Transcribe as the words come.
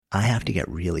I have to get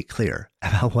really clear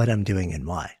about what I'm doing and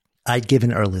why. I'd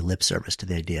given early lip service to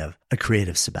the idea of a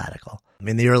creative sabbatical.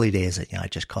 In the early days, I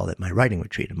just called it my writing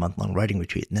retreat, a month-long writing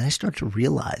retreat. And then I started to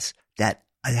realize that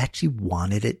I actually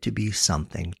wanted it to be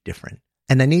something different.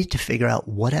 And I needed to figure out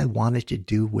what I wanted to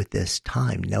do with this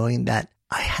time, knowing that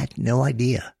I had no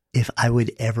idea if I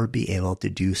would ever be able to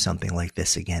do something like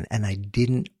this again. And I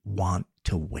didn't want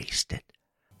to waste it.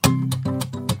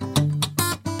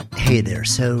 Hey there.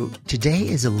 So today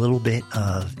is a little bit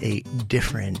of a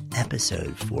different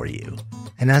episode for you.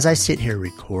 And as I sit here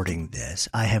recording this,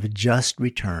 I have just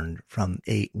returned from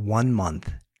a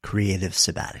 1-month creative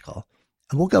sabbatical.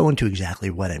 And we'll go into exactly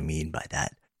what I mean by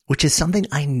that, which is something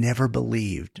I never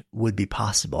believed would be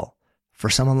possible for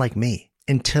someone like me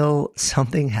until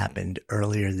something happened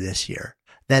earlier this year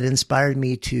that inspired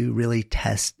me to really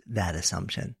test that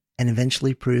assumption and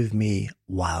eventually prove me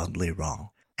wildly wrong.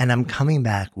 And I'm coming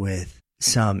back with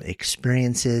some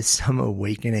experiences, some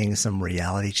awakenings, some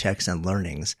reality checks and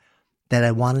learnings that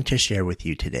I wanted to share with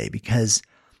you today. Because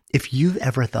if you've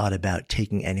ever thought about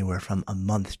taking anywhere from a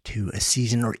month to a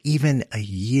season or even a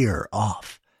year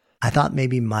off, I thought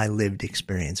maybe my lived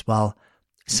experience while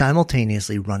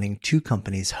simultaneously running 2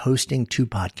 companies, hosting 2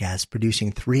 podcasts,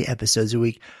 producing 3 episodes a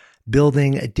week,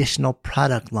 building additional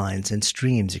product lines and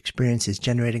streams, experiences,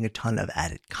 generating a ton of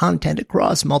added content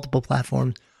across multiple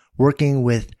platforms, working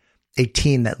with a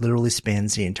team that literally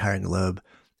spans the entire globe,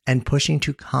 and pushing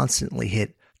to constantly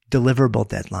hit deliverable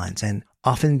deadlines, and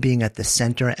often being at the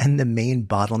center and the main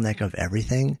bottleneck of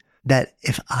everything, that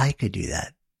if I could do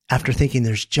that, after thinking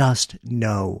there's just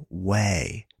no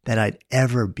way that I'd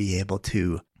ever be able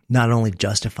to not only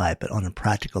justify it, but on a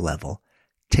practical level,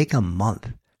 take a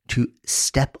month to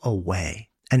step away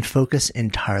and focus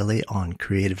entirely on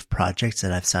creative projects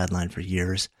that I've sidelined for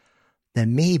years,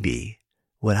 then maybe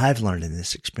what I've learned in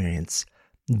this experience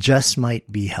just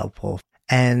might be helpful.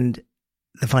 And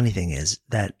the funny thing is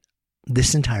that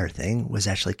this entire thing was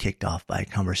actually kicked off by a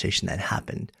conversation that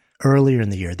happened earlier in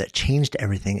the year that changed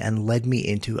everything and led me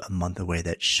into a month away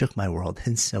that shook my world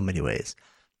in so many ways.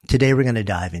 Today, we're going to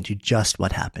dive into just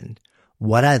what happened,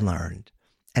 what I learned,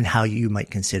 and how you might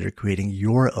consider creating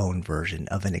your own version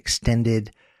of an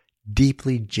extended,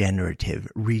 deeply generative,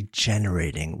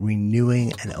 regenerating,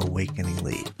 renewing, and awakening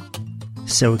leave.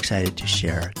 So excited to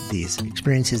share these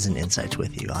experiences and insights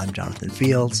with you. I'm Jonathan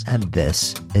Fields, and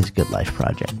this is Good Life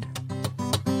Project.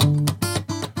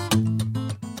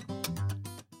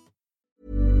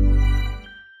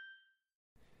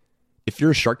 If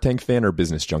you're a Shark Tank fan or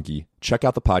business junkie, check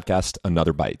out the podcast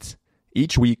Another Bite.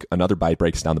 Each week, Another Bite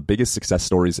breaks down the biggest success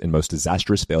stories and most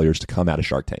disastrous failures to come out of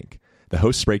Shark Tank. The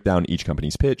hosts break down each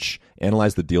company's pitch,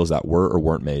 analyze the deals that were or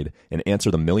weren't made, and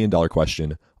answer the million-dollar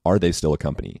question, are they still a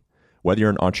company? Whether you're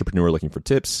an entrepreneur looking for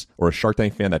tips or a Shark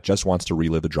Tank fan that just wants to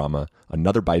relive the drama,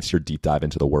 Another Bite's your deep dive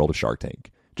into the world of Shark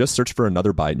Tank. Just search for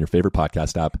Another Bite in your favorite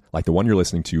podcast app, like the one you're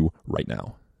listening to right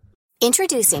now.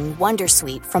 Introducing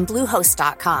Wondersuite from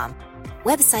Bluehost.com.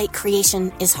 Website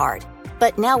creation is hard,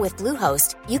 but now with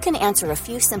Bluehost, you can answer a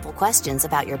few simple questions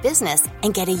about your business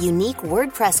and get a unique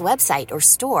WordPress website or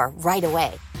store right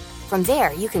away. From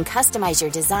there, you can customize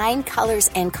your design, colors,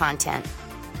 and content.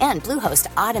 And Bluehost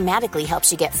automatically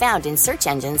helps you get found in search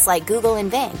engines like Google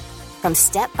and Bing. From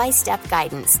step-by-step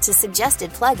guidance to suggested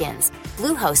plugins,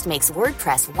 Bluehost makes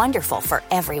WordPress wonderful for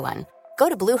everyone. Go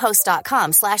to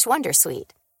bluehost.com/wondersuite.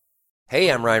 Hey,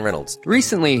 I'm Ryan Reynolds.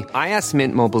 Recently, I asked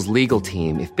Mint Mobile's legal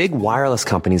team if big wireless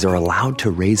companies are allowed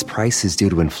to raise prices due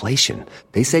to inflation.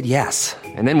 They said yes.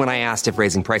 And then when I asked if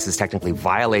raising prices technically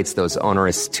violates those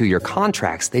onerous 2-year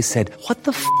contracts, they said, what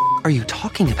the f*** are you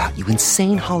talking about, you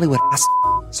insane Hollywood ass f-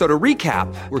 So to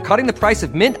recap, we're cutting the price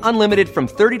of Mint Unlimited from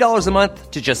 $30 a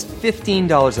month to just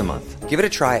 $15 a month. Give it a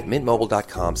try at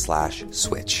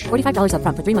mintmobile.com/switch. $45 up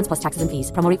front for 3 months plus taxes and fees.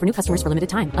 Promo rate for new customers for limited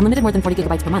time. Unlimited more than 40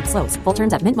 gigabytes per month. Slows full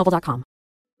terms at mintmobile.com.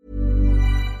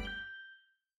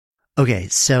 Okay,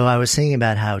 so I was thinking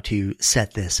about how to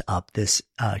set this up, this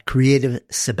creative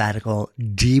sabbatical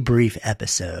debrief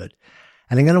episode.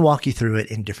 And I'm going to walk you through it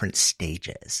in different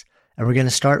stages. And we're going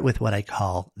to start with what I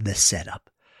call the setup.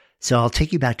 So I'll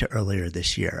take you back to earlier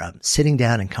this year. I'm sitting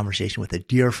down in conversation with a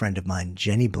dear friend of mine,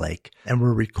 Jenny Blake, and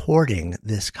we're recording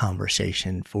this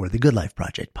conversation for the Good Life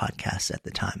Project podcast at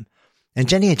the time. And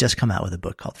Jenny had just come out with a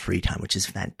book called Free Time, which is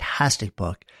a fantastic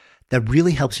book that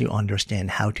really helps you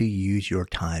understand how to use your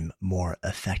time more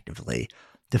effectively,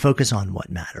 to focus on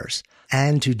what matters,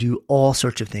 and to do all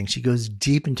sorts of things. She goes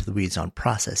deep into the weeds on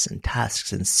process and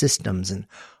tasks and systems and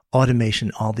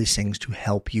automation, all these things to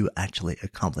help you actually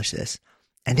accomplish this.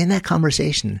 And in that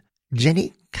conversation,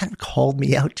 Jenny kind of called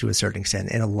me out to a certain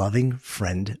extent in a loving,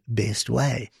 friend-based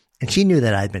way. And she knew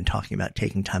that I'd been talking about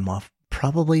taking time off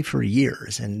probably for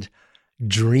years and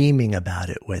dreaming about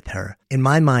it with her. In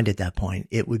my mind at that point,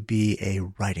 it would be a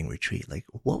writing retreat. Like,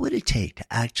 what would it take to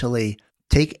actually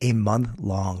take a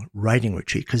month-long writing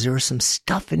retreat? Because there was some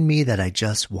stuff in me that I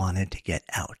just wanted to get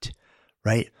out,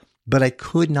 right? But I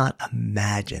could not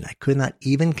imagine, I could not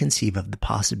even conceive of the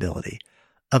possibility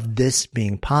of this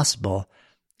being possible.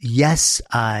 Yes,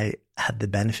 I had the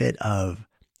benefit of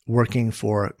working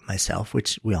for myself,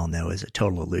 which we all know is a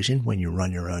total illusion. When you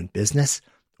run your own business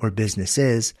or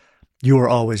businesses, you are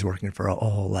always working for a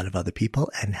whole lot of other people,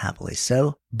 and happily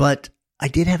so. But I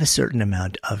did have a certain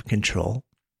amount of control,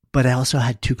 but I also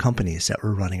had two companies that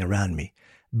were running around me,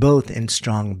 both in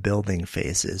strong building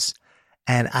phases.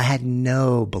 And I had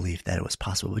no belief that it was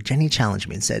possible. But Jenny challenged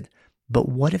me and said, but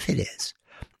what if it is?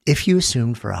 If you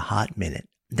assumed for a hot minute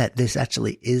that this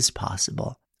actually is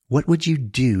possible, what would you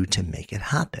do to make it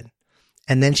happen?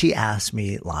 And then she asked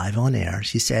me live on air,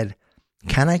 she said,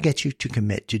 can I get you to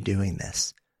commit to doing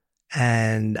this?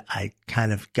 And I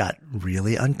kind of got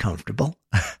really uncomfortable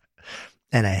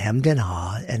and I hemmed and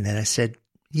hawed. And then I said,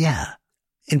 yeah,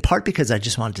 in part because I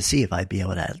just wanted to see if I'd be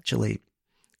able to actually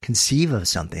conceive of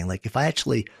something. Like if I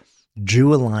actually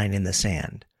drew a line in the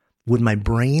sand, would my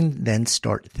brain then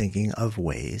start thinking of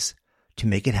ways to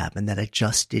make it happen that I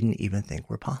just didn't even think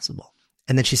were possible?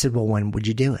 And then she said, well, when would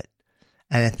you do it?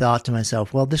 And I thought to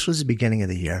myself, well, this was the beginning of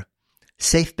the year.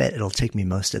 Safe bet it'll take me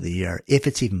most of the year, if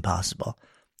it's even possible,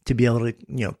 to be able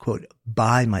to, quote,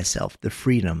 buy myself the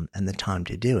freedom and the time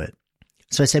to do it.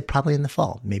 So I said, probably in the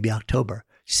fall, maybe October.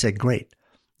 She said, great,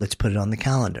 let's put it on the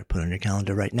calendar. Put it on your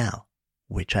calendar right now,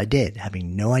 which I did,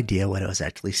 having no idea what I was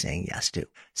actually saying yes to.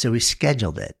 So we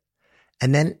scheduled it.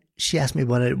 And then she asked me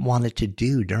what I wanted to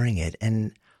do during it.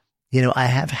 And, I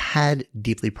have had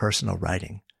deeply personal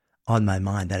writing on my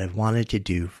mind that I've wanted to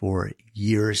do for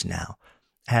years now.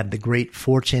 I have the great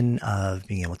fortune of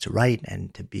being able to write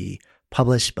and to be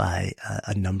published by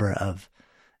a number of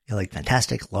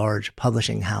fantastic large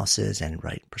publishing houses and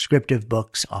write prescriptive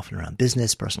books, often around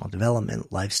business, personal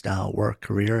development, lifestyle, work,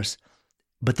 careers.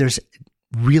 But there's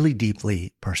really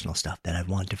deeply personal stuff that I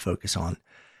want to focus on,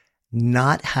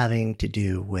 not having to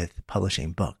do with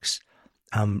publishing books,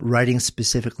 writing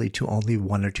specifically to only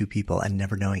one or two people and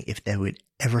never knowing if they would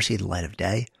ever see the light of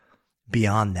day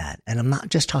beyond that. And I'm not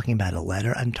just talking about a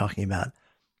letter. I'm talking about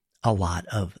a lot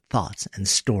of thoughts and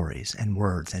stories and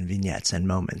words and vignettes and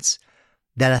moments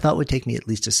that I thought would take me at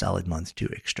least a solid month to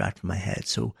extract from my head.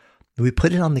 So we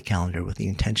put it on the calendar with the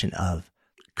intention of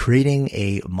creating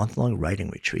a month-long writing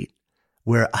retreat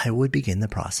where I would begin the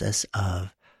process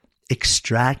of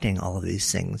extracting all of these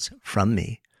things from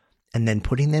me and then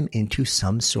putting them into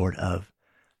some sort of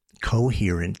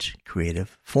coherent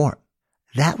creative form.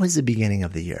 That was the beginning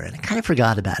of the year. And I kind of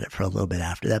forgot about it for a little bit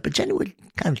after that. But Jenny would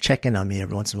kind of check in on me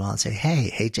every once in a while and say,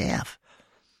 hey, JF,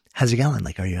 how's it going?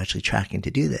 Are you actually tracking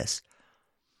to do this?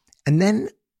 And then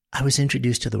I was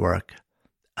introduced to the work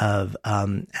of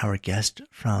our guest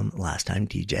from last time,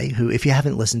 DJ, who, if you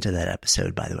haven't listened to that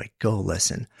episode, by the way, go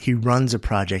listen. He runs a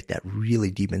project that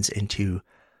really deepens into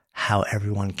how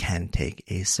everyone can take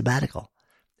a sabbatical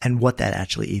and what that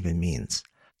actually even means.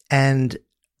 And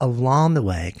along the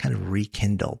way, kind of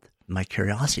rekindled my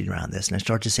curiosity around this. And I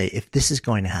started to say, if this is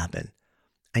going to happen,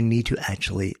 I need to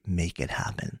actually make it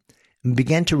happen. And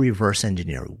began to reverse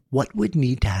engineer what would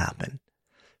need to happen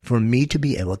for me to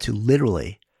be able to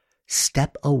literally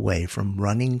step away from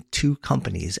running two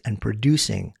companies and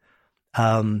producing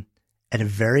at a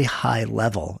very high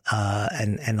level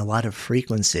and a lot of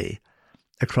frequency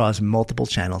across multiple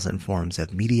channels and forms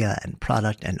of media and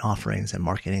product and offerings and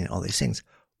marketing and all these things.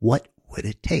 What would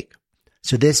it take?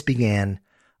 So this began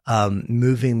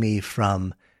moving me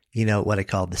from, what I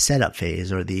call the setup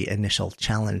phase or the initial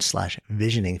challenge /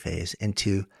 visioning phase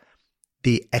into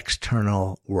the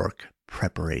external work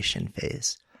preparation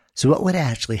phase. So what would I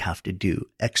actually have to do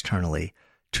externally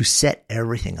to set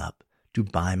everything up to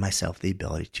buy myself the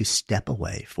ability to step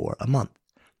away for a month?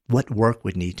 What work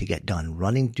would need to get done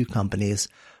running two companies,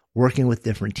 working with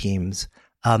different teams?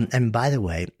 And by the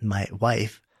way, my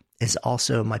wife is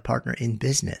also my partner in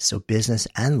business, so business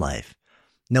and life,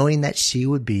 knowing that she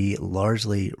would be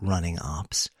largely running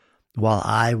ops while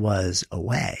I was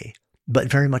away, but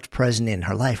very much present in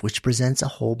her life, which presents a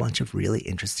whole bunch of really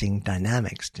interesting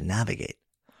dynamics to navigate.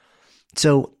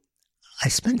 So I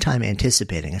spent time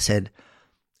anticipating. I said,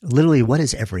 literally, what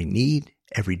is every need,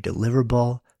 every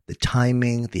deliverable, the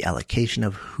timing, the allocation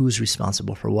of who's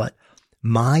responsible for what,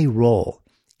 my role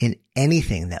in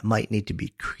anything that might need to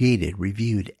be created,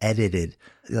 reviewed, edited,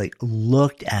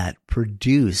 looked at,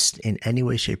 produced in any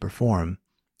way, shape, or form,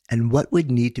 and what would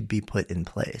need to be put in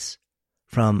place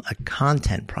from a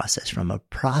content process, from a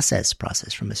process,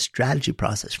 from a strategy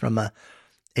process, from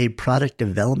a product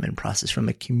development process, from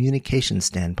a communication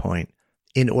standpoint,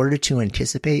 in order to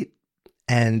anticipate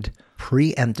and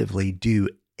preemptively do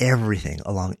everything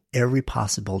along every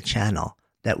possible channel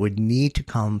that would need to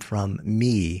come from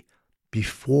me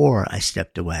before I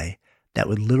stepped away, that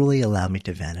would literally allow me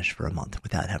to vanish for a month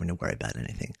without having to worry about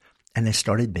anything. And I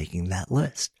started making that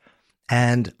list.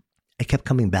 And I kept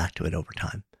coming back to it over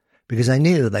time because I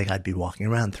knew like I'd be walking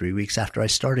around 3 weeks after I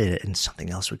started it and something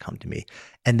else would come to me.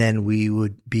 And then we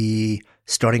would be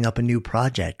starting up a new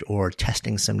project or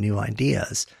testing some new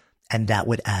ideas. And that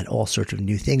would add all sorts of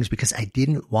new things because I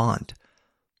didn't want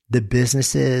the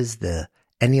businesses,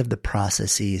 any of the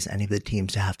processes, any of the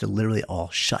teams to have to literally all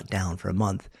shut down for a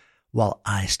month while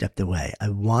I stepped away. I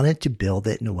wanted to build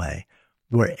it in a way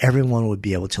where everyone would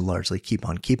be able to largely keep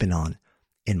on keeping on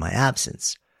in my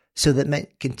absence. So that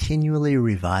meant continually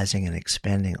revising and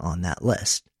expanding on that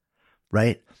list,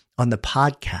 right? On the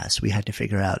podcast, we had to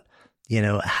figure out,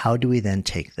 how do we then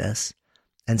take this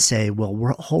and say, well,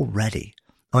 we're already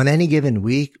on any given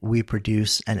week, we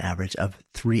produce an average of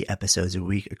 3 episodes a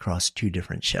week across 2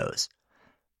 different shows,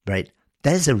 right?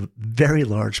 That is a very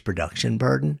large production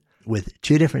burden with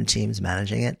 2 different teams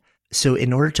managing it. So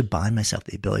in order to buy myself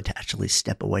the ability to actually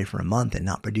step away for a month and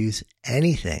not produce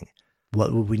anything,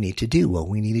 what would we need to do? Well,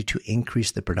 we needed to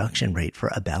increase the production rate for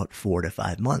about 4 to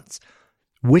 5 months,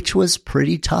 which was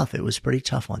pretty tough. It was pretty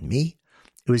tough on me.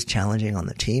 It was challenging on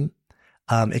the team.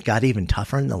 It got even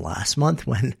tougher in the last month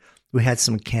when we had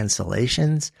some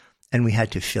cancellations and we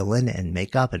had to fill in and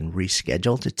make up and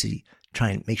reschedule to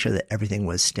try and make sure that everything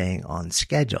was staying on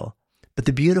schedule. But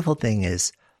the beautiful thing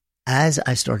is, as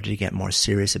I started to get more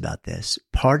serious about this,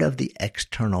 part of the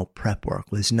external prep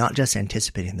work was not just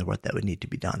anticipating the work that would need to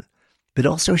be done, but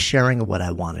also sharing what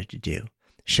I wanted to do,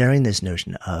 sharing this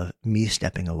notion of me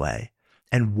stepping away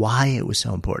and why it was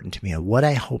so important to me and what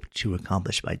I hoped to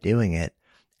accomplish by doing it.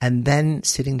 And then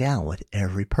sitting down with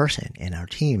every person in our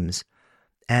teams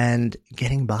and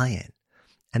getting buy-in.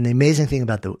 And the amazing thing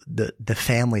about the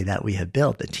family that we have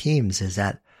built, the teams, is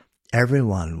that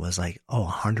everyone was like,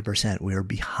 oh, 100%, we are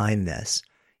behind this.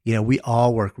 We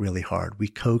all work really hard. We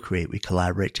co-create, we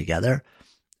collaborate together.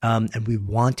 And we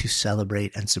want to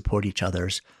celebrate and support each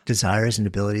other's desires and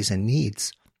abilities and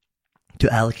needs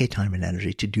to allocate time and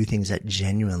energy to do things that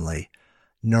genuinely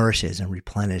nourishes and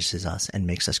replenishes us and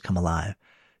makes us come alive.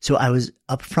 So I was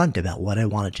upfront about what I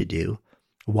wanted to do,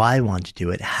 why I wanted to do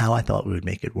it, how I thought we would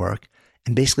make it work,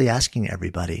 and basically asking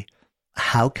everybody,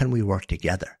 how can we work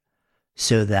together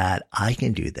so that I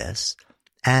can do this?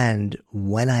 And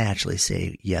when I actually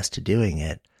say yes to doing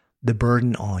it, the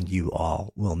burden on you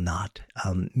all will not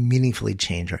meaningfully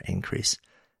change or increase.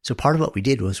 So part of what we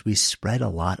did was we spread a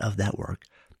lot of that work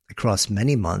across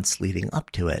many months leading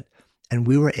up to it. And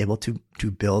we were able to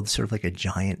build sort of like a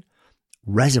giant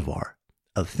reservoir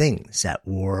of things that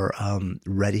were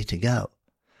ready to go.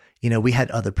 We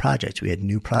had other projects. We had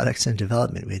new products in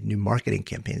development. We had new marketing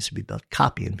campaigns to be built,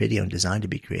 copy and video and design to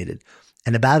be created.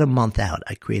 And about a month out,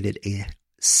 I created a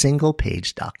single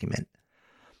page document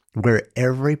where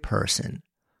every person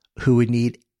who would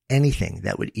need anything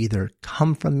that would either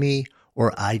come from me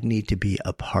or I'd need to be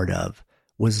a part of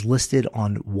was listed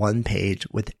on one page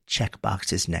with check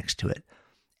boxes next to it.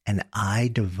 And I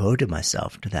devoted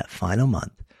myself to that final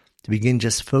month to begin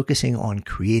just focusing on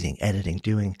creating, editing,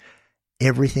 doing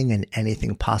everything and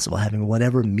anything possible, having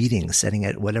whatever meetings, setting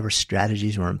at whatever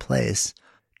strategies were in place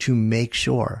to make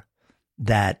sure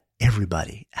that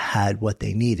everybody had what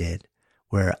they needed,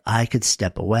 where I could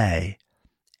step away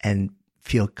and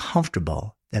feel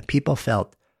comfortable that people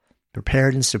felt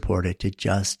prepared and supported to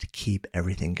just keep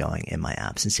everything going in my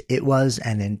absence. It was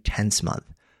an intense month,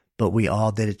 but we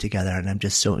all did it together. And I'm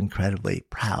just so incredibly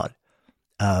proud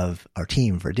of our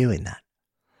team for doing that.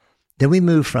 Then we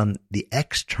move from the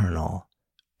external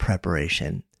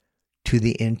preparation to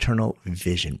the internal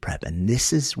vision prep. And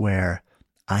this is where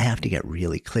I have to get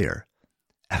really clear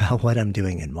about what I'm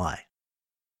doing and why.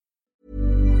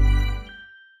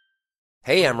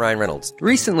 Hey, I'm Ryan Reynolds.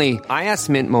 Recently, I asked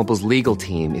Mint Mobile's legal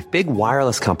team if big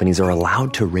wireless companies are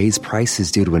allowed to raise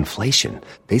prices due to inflation.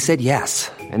 They said yes.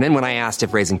 And then when I asked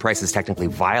if raising prices technically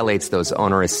violates those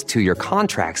onerous 2-year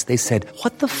contracts, they said,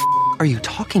 what the f*** are you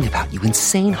talking about, you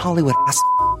insane Hollywood ass f-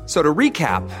 So to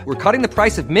recap, we're cutting the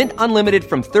price of Mint Unlimited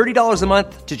from $30 a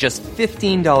month to just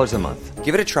 $15 a month.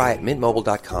 Give it a try at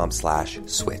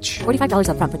mintmobile.com/switch. $45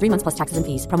 up front for 3 months plus taxes and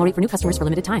fees. Promo rate for new customers for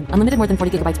limited time. Unlimited more than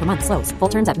 40 gigabytes per month slows. Full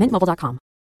terms at mintmobile.com.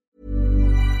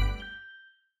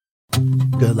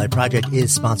 Good Life Project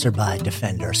is sponsored by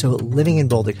Defender. So living in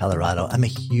Boulder, Colorado, I'm a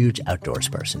huge outdoors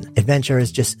person. Adventure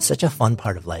is just such a fun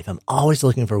part of life. I'm always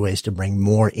looking for ways to bring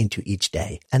more into each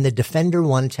day. And the Defender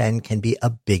 110 can be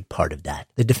a big part of that.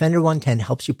 The Defender 110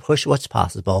 helps you push what's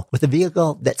possible with a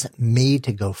vehicle that's made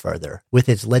to go further. With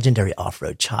its legendary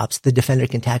off-road chops, the Defender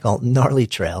can tackle gnarly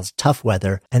trails, tough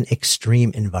weather, and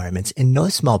extreme environments in no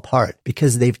small part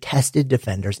because they've tested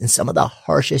Defenders in some of the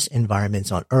harshest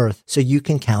environments on Earth, so you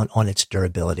can count on its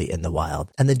durability in the wild.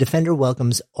 And the Defender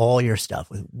welcomes all your stuff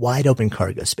with wide open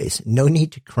cargo space. No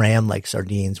need to cram like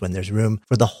sardines when there's room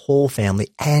for the whole family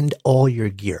and all your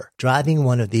gear. Driving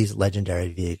one of these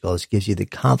legendary vehicles gives you the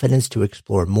confidence to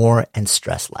explore more and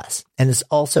stress less. And it's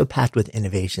also packed with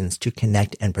innovations to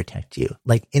connect and protect you,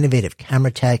 like innovative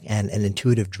camera tech and an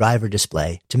intuitive driver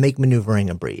display to make maneuvering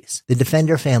a breeze. The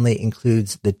Defender family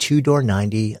includes the 2-door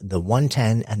 90, the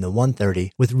 110, and the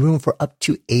 130 with room for up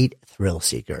to 8 thrill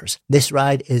seekers. This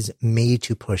ride is made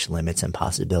to push limits and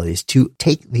possibilities to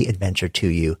take the adventure to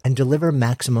you and deliver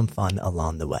maximum fun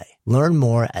along the way. Learn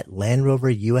more at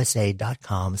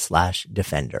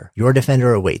LandRoverUSA.com/Defender. Your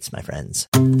Defender awaits, my friends.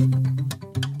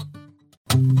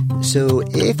 So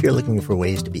if you're looking for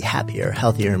ways to be happier,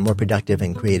 healthier, and more productive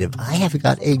and creative, I have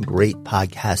got a great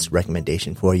podcast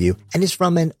recommendation for you. And it's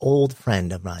from an old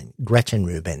friend of mine, Gretchen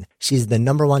Rubin. She's the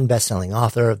 #1 best-selling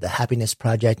author of The Happiness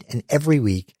Project. And every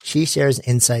week she shares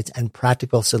insights and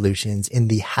practical solutions in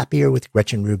the Happier with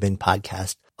Gretchen Rubin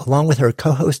podcast, along with her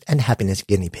co-host and happiness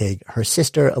guinea pig, her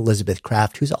sister, Elizabeth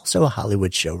Kraft, who's also a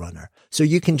Hollywood showrunner. So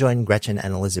you can join Gretchen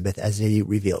and Elizabeth as they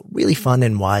reveal really fun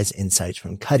and wise insights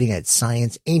from cutting-edge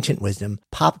science, ancient wisdom,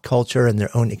 pop culture, and their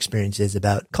own experiences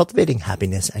about cultivating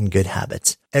happiness and good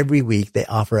habits. Every week, they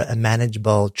offer a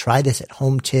manageable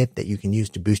try-this-at-home tip that you can use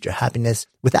to boost your happiness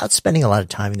without spending a lot of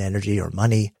time and energy or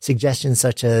money. Suggestions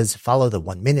such as follow the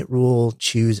 1-minute rule,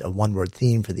 choose a 1-word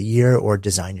theme for the year, or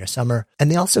design your summer.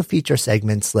 And they also feature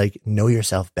segments like Know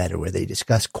Yourself Better, where they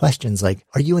discuss questions like,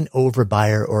 are you an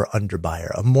overbuyer or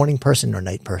underbuyer, a morning person or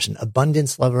night person,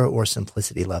 abundance lover or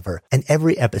simplicity lover? And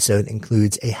every episode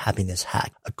includes a happiness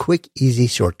hack, a quick, easy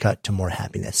shortcut to more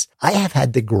happiness. I have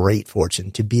had the great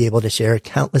fortune to be able to share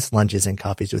countless lunches and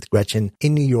coffees with Gretchen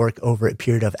in New York over a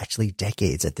period of actually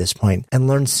decades at this point and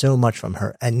learned so much from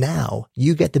her. And now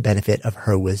you get the benefit of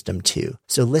her wisdom too.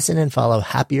 So listen and follow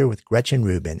Happier with Gretchen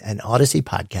Rubin, an Odyssey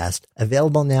podcast,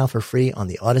 available now for free on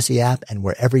the Odyssey app and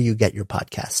wherever you get your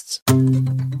podcasts.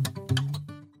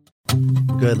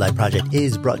 Good Life Project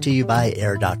is brought to you by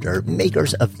Air Doctor,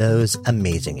 makers of those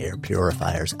amazing air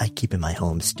purifiers I keep in my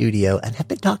home studio and have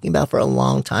been talking about for a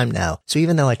long time now. So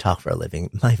even though I talk for a living,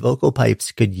 my vocal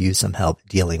pipes could use some help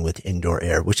dealing with indoor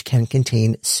air, which can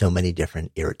contain so many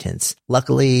different irritants.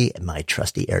 Luckily, my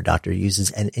trusty Air Doctor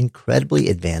uses an incredibly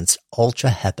advanced ultra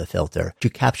HEPA filter to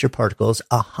capture particles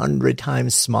 100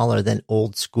 times smaller than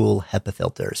old school HEPA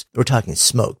filters. We're talking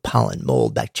smoke, pollen,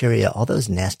 mold, bacteria, all those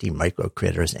nasty micro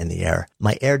critters in the air.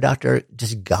 My Air Doctor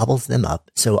just gobbles them up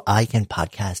so I can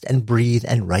podcast and breathe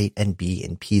and write and be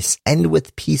in peace and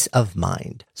with peace of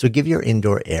mind. So give your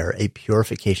indoor air a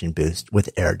purification boost with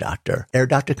Air Doctor. Air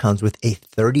Doctor comes with a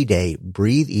 30-day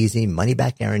breathe easy money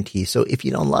back guarantee. So if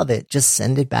you don't love it, just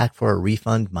send it back for a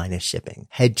refund minus shipping.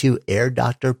 Head to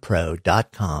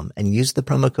airdoctorpro.com and use the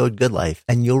promo code GOODLIFE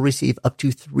and you'll receive up to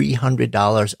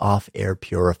 $300 off air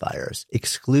purifiers.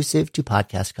 Exclusive to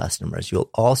podcast customers, you'll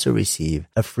also receive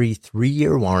a free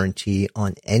 3-year warranty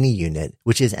on any unit,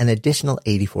 which is an additional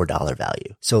 $84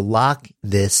 value. So lock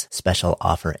this special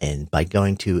offer in by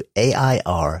going to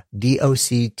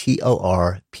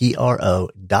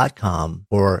airdoctorpro.com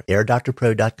or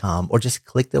airdoctorpro.com or just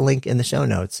click the link in the show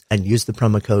notes and use the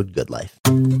promo code GOODLIFE.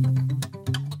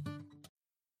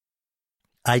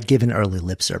 I'd given early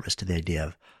lip service to the idea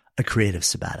of a creative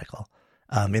sabbatical.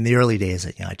 In the early days,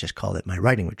 I just called it my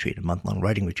writing retreat, a month-long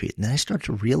writing retreat. And then I started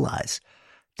to realize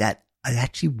that I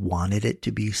actually wanted it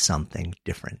to be something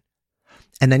different.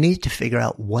 And I needed to figure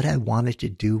out what I wanted to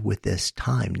do with this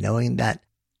time, knowing that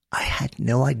I had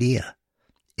no idea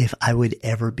if I would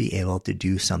ever be able to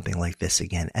do something like this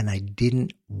again. And I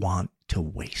didn't want to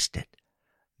waste it.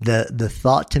 The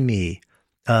thought to me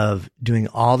of doing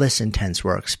all this intense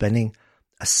work, spending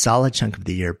a solid chunk of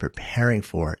the year preparing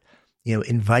for it,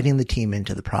 inviting the team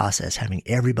into the process, having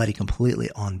everybody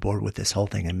completely on board with this whole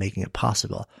thing and making it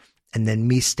possible, and then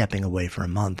me stepping away for a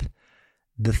month.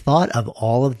 The thought of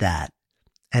all of that,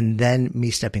 and then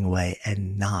me stepping away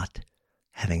and not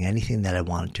having anything that I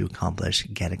wanted to accomplish,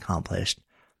 get accomplished,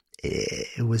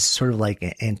 it was sort of like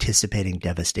anticipating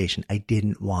devastation. I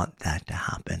didn't want that to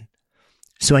happen.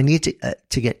 So I need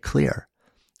to get clear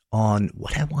on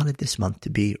what I wanted this month to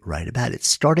be right about. It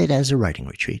started as a writing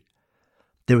retreat,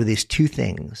 there were these two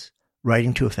things,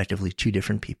 writing to effectively two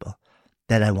different people,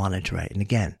 that I wanted to write. And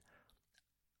again,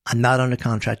 I'm not under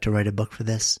contract to write a book for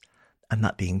this. I'm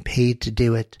not being paid to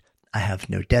do it. I have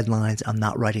no deadlines. I'm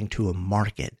not writing to a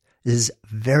market. This is a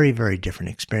very, very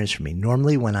different experience for me.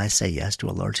 Normally, when I say yes to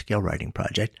a large-scale writing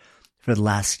project, for the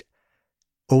last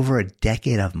over a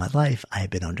decade of my life, I have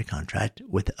been under contract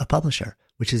with a publisher,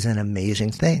 which is an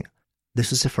amazing thing. This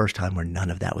was the first time where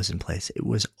none of that was in place. It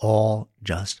was all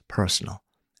just personal.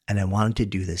 And I wanted to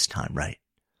do this time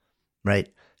right?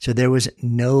 So there was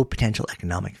no potential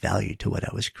economic value to what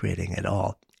I was creating at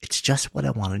all. It's just what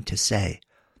I wanted to say.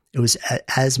 It was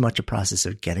as much a process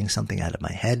of getting something out of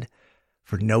my head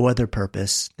for no other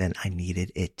purpose than I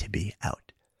needed it to be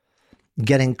out.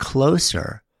 Getting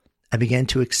closer, I began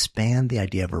to expand the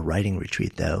idea of a writing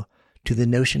retreat, though, to the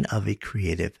notion of a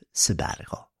creative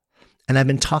sabbatical. And I've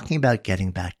been talking about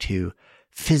getting back to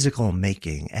physical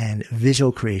making and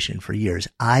visual creation for years.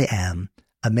 I am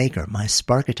a maker. My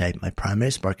sparketype, my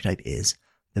primary sparketype is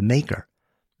the maker.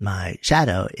 My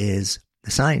shadow is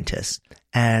the scientist.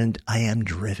 And I am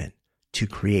driven to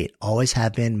create, always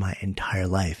have been my entire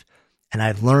life. And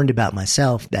I've learned about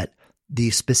myself that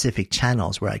the specific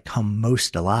channels where I come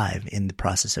most alive in the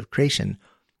process of creation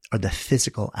are the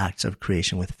physical acts of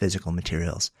creation with physical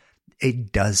materials.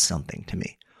 It does something to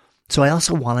me. So I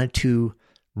also wanted to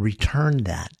return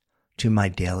that to my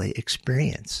daily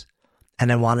experience.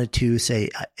 And I wanted to say,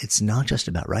 it's not just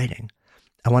about writing.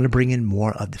 I want to bring in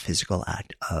more of the physical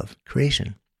act of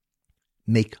creation.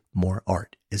 Make more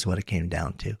art is what it came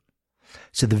down to.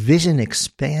 So the vision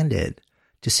expanded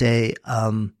to say,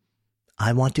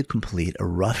 I want to complete a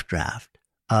rough draft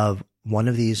of one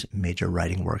of these major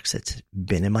writing works that's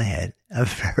been in my head, a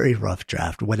very rough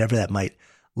draft, whatever that might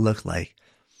look like.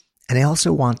 And I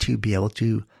also want to be able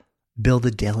to build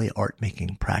a daily art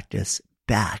making practice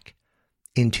back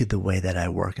into the way that I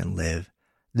work and live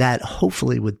that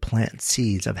hopefully would plant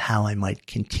seeds of how I might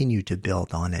continue to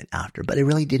build on it after. But I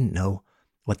really didn't know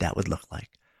what that would look like.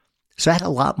 So I had a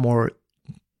lot more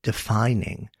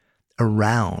defining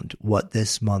around what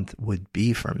this month would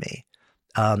be for me.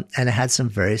 And I had some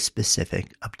very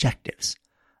specific objectives.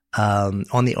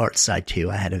 On the art side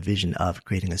too, I had a vision of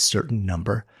creating a certain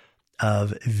number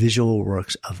of visual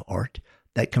works of art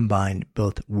that combined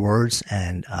both words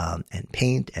and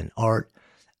paint and art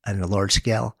on a large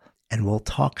scale. And we'll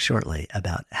talk shortly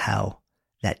about how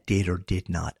that did or did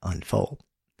not unfold.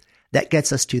 That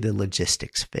gets us to the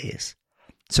logistics phase.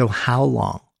 So how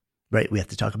long, right? We have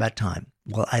to talk about time.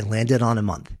 Well, I landed on a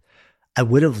month. I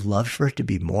would have loved for it to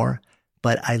be more,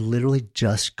 but I literally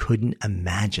just couldn't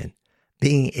imagine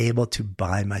being able to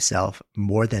buy myself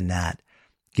more than that,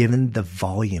 given the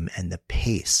volume and the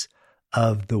pace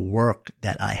of the work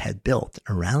that I had built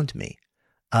around me.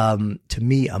 To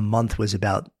me, a month was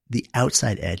about the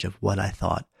outside edge of what I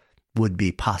thought would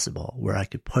be possible, where I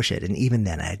could push it. And even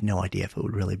then, I had no idea if it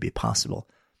would really be possible.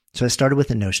 So I started with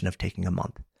the notion of taking a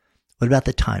month. What about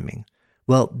the timing?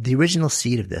 Well, the original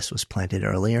seed of this was planted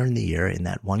earlier in the year in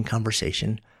that one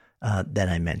conversation that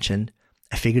I mentioned.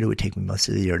 I figured it would take me most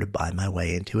of the year to buy my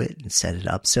way into it and set it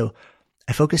up. So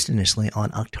I focused initially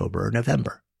on October or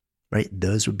November, right?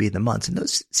 Those would be the months. And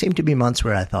those seemed to be months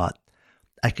where I thought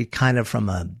I could kind of, from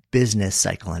a business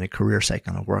cycle and a career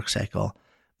cycle and a work cycle,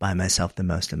 buy myself the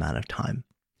most amount of time.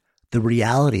 The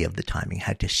reality of the timing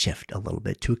had to shift a little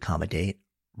bit to accommodate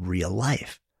real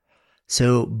life.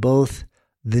 So both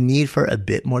the need for a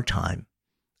bit more time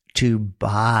to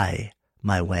buy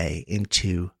my way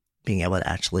into being able to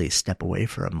actually step away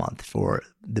for a month for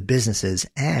the businesses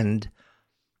and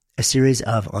a series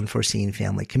of unforeseen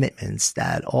family commitments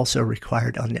that also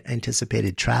required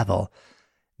unanticipated travel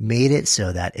made it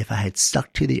so that if I had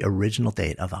stuck to the original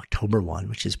date of October 1,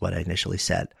 which is what I initially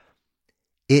said,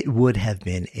 it would have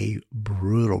been a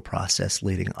brutal process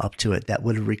leading up to it that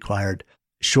would have required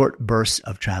short bursts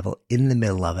of travel in the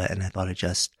middle of it. And I thought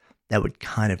that would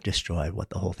kind of destroy what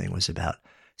the whole thing was about.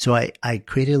 So I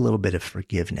created a little bit of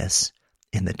forgiveness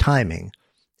in the timing,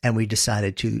 and we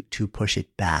decided to push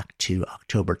it back to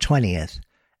October 20th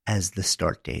as the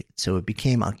start date. So it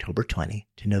became October 20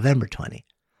 to November 20.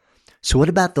 So what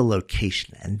about the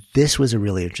location? And this was a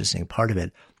really interesting part of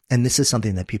it. And this is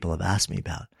something that people have asked me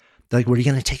about. They're like, were you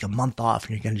going to take a month off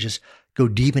and you're going to just go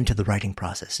deep into the writing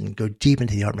process and go deep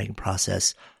into the art making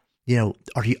process? You know,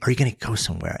 are you going to go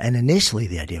somewhere? And initially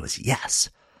the idea was, yes,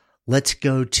 let's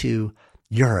go to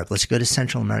Europe. Let's go to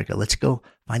Central America. Let's go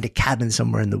find a cabin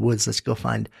somewhere in the woods. Let's go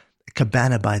find a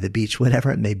cabana by the beach,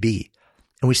 whatever it may be.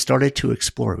 And we started to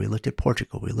explore. We looked at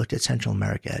Portugal. We looked at Central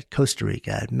America, at Costa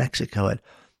Rica, at Mexico, at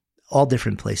all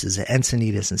different places, at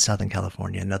Encinitas in Southern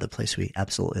California, another place we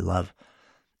absolutely love.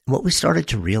 what we started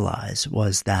to realize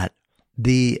was that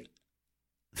the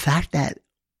fact that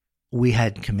we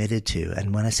had committed to,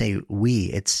 and when I say we,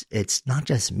 it's not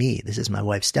just me. This is my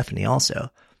wife, Stephanie, also,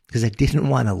 because I didn't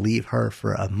want to leave her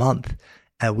for a month.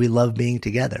 We love being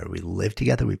together. We live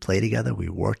together. We play together. We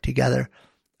work together.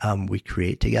 We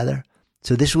create together.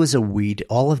 So this was a we.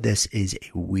 All of this is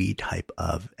a we type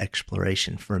of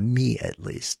exploration for me, at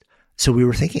least. So we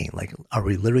were thinking, like, are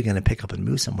we literally going to pick up and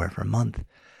move somewhere for a month?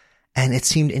 And it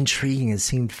seemed intriguing. It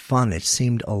seemed fun. It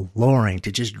seemed alluring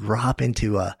to just drop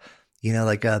into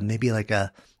maybe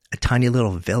a tiny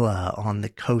little villa on the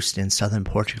coast in southern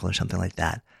Portugal or something like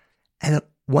that. And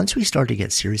once we started to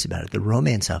get serious about it, the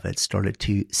romance of it started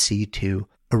to see to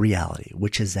a reality,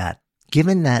 which is that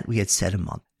given that we had set a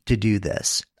month to do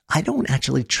this, I don't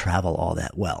actually travel all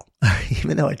that well.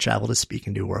 Even though I travel to speak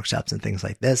and do workshops and things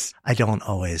like this, I don't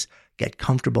always get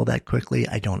comfortable that quickly.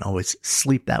 I don't always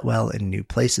sleep that well in new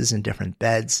places and different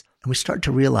beds. And we start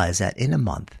to realize that in a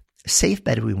month, a safe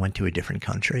bet if we went to a different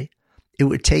country, it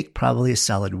would take probably a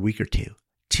solid week or two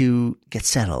to get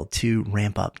settled, to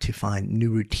ramp up, to find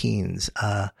new routines,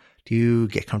 to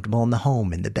get comfortable in the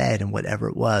home, in the bed, and whatever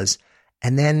it was.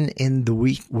 And then in the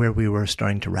week where we were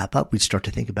starting to wrap up, we'd start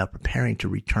to think about preparing to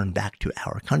return back to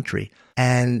our country.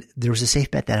 And there was a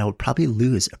safe bet that I would probably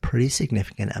lose a pretty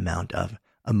significant amount of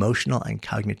emotional and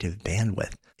cognitive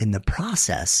bandwidth in the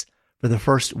process for the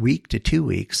first week to 2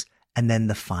 weeks, and then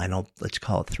the final, let's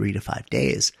call it 3 to 5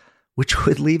 days, which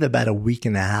would leave about a week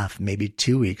and a half, maybe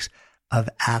 2 weeks of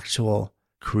actual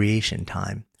creation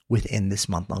time within this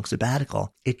month-long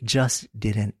sabbatical. It just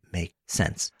didn't make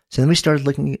sense. So then we started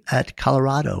looking at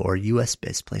Colorado or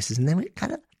US-based places, and then we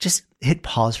kind of just hit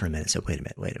pause for a minute. So wait a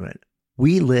minute.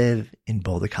 We live in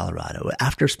Boulder, Colorado.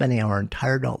 After spending our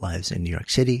entire adult lives in New York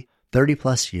City, 30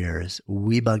 plus years,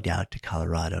 we bugged out to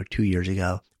Colorado 2 years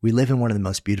ago. We live in one of the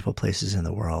most beautiful places in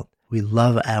the world. We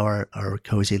love our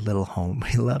cozy little home.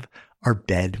 We love our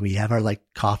bed. We have our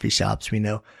coffee shops. We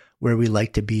know where we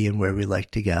like to be and where we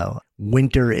like to go.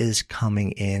 Winter is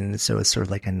coming in, so it's sort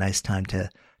of like a nice time to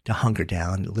hunker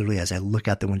down. Literally, as I look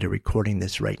out the window recording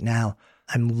this right now,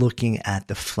 I'm looking at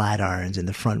the Flatirons in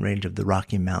the Front Range of the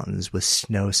Rocky Mountains with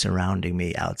snow surrounding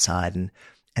me outside and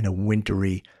a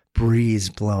wintry breeze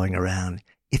blowing around.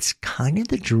 It's kind of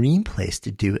the dream place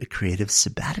to do a creative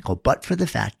sabbatical, but for the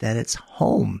fact that it's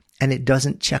home and it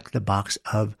doesn't check the box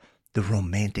of the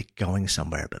romantic going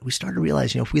somewhere. But we started to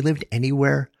realize, if we lived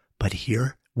anywhere but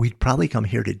here, we'd probably come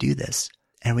here to do this.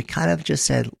 And we kind of just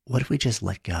said, what if we just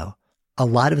let go a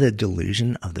lot of the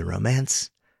delusion of the romance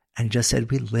and just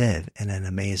said, we live in an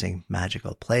amazing,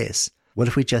 magical place. What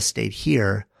if we just stayed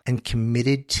here and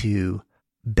committed to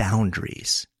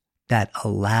boundaries that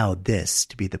allowed this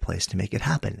to be the place to make it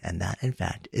happen? And that, in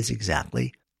fact, is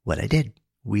exactly what I did.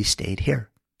 We stayed here.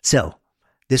 So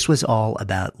this was all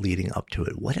about leading up to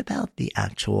it. What about the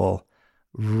actual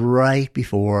right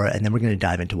before? And then we're going to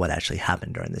dive into what actually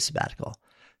happened during the sabbatical.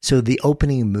 So the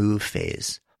opening move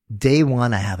phase. Day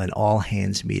one, I have an all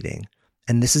hands meeting.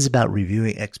 And this is about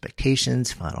reviewing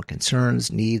expectations, final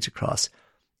concerns, needs across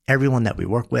everyone that we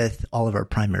work with, all of our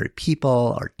primary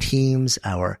people, our teams,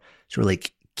 our sort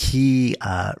of key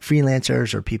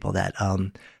freelancers or people that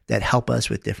help us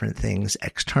with different things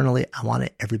externally. I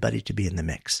wanted everybody to be in the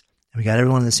mix. And we got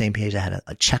everyone on the same page. I had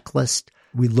a checklist.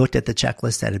 We looked at the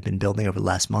checklist that had been building over the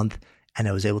last month, and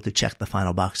I was able to check the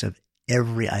final box of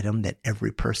every item that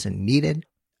every person needed.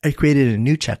 I created a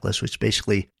new checklist, which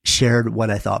basically shared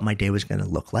what I thought my day was going to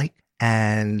look like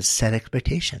and set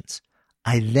expectations.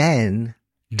 I then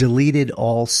deleted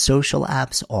all social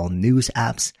apps, all news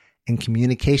apps, and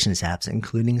communications apps,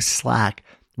 including Slack,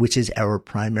 which is our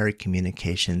primary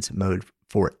communications mode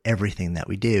for everything that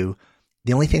we do.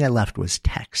 The only thing I left was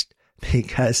text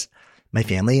because my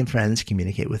family and friends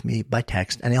communicate with me by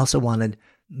text. And I also wanted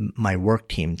my work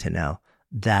team to know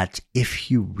that if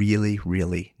you really,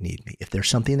 really need me, if there's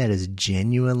something that is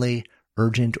genuinely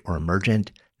urgent or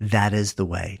emergent, that is the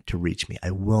way to reach me.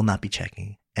 I will not be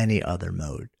checking any other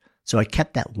mode. So I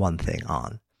kept that one thing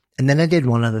on. And then I did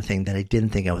one other thing that I didn't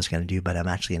think I was going to do, but I'm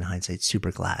actually in hindsight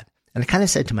super glad. And I kind of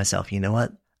said to myself, you know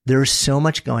what? There's so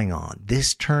much going on.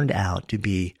 This turned out to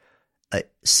be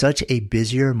such a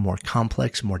busier, more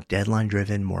complex, more deadline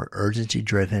driven, more urgency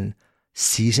driven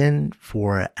season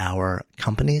for our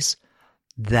companies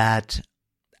that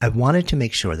I wanted to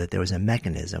make sure that there was a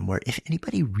mechanism where if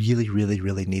anybody really, really,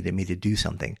 really needed me to do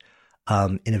something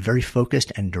in a very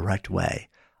focused and direct way,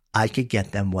 I could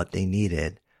get them what they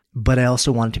needed. But I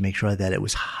also wanted to make sure that it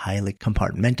was highly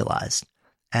compartmentalized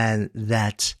and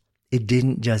that it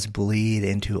didn't just bleed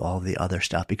into all the other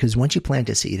stuff. Because once you plant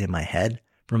a seed in my head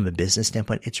from a business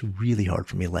standpoint, it's really hard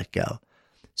for me to let go.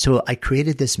 So I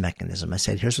created this mechanism. I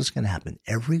said, here's what's going to happen.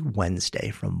 Every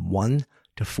Wednesday from 1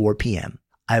 to 4 p.m.,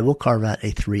 I will carve out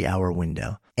a 3-hour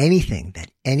window. Anything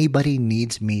that anybody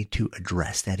needs me to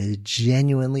address that is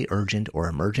genuinely urgent or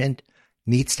emergent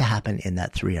needs to happen in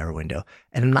that 3-hour window.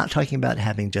 And I'm not talking about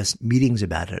having just meetings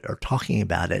about it or talking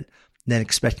about it, then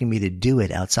expecting me to do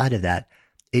it outside of that.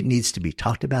 It needs to be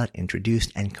talked about,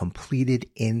 introduced, and completed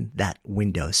in that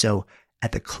window. So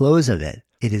at the close of it,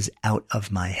 it is out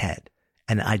of my head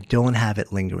and I don't have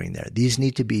it lingering there. These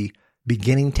need to be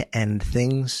beginning to end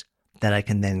things that I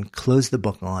can then close the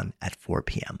book on at 4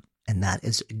 p.m. And that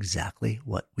is exactly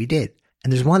what we did.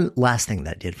 And there's one last thing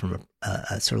that I did from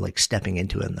a sort of like stepping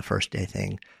into it in the first day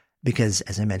thing, because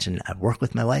as I mentioned, I've worked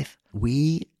with my wife.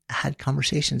 We had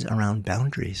conversations around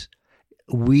boundaries.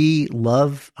 We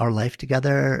love our life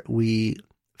together. We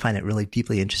find it really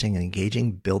deeply interesting and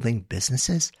engaging, building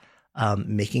businesses,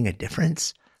 making a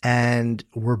difference. And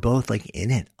we're both like in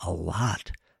it a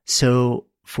lot. So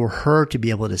for her to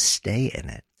be able to stay in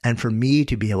it and for me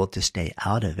to be able to stay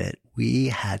out of it, we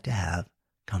had to have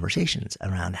conversations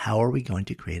around how are we going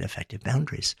to create effective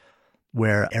boundaries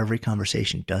where every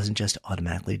conversation doesn't just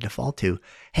automatically default to,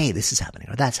 hey, this is happening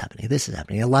or that's happening, this is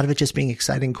happening. A lot of it just being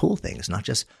exciting, cool things, not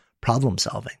just problem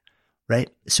solving, right?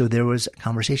 So there was a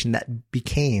conversation that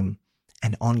became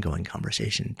an ongoing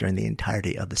conversation during the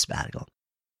entirety of the sabbatical.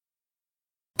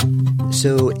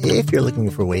 So if you're looking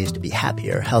for ways to be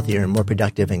happier, healthier, and more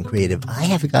productive and creative, I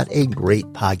have got a great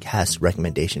podcast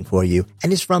recommendation for you.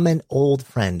 And it's from an old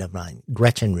friend of mine,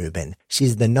 Gretchen Rubin.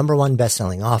 She's the #1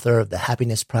 best-selling author of The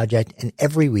Happiness Project. And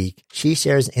every week she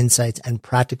shares insights and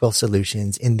practical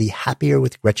solutions in the Happier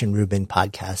with Gretchen Rubin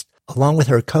podcast, along with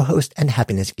her co-host and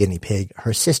happiness guinea pig,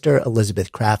 her sister,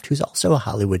 Elizabeth Kraft, who's also a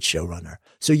Hollywood showrunner.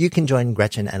 So you can join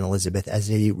Gretchen and Elizabeth as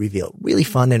they reveal really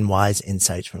fun and wise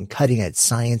insights from cutting-edge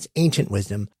science, ancient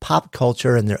wisdom, pop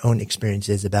culture, and their own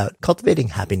experiences about cultivating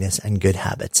happiness and good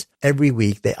habits. Every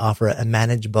week, they offer a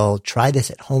manageable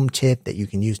try-this-at-home tip that you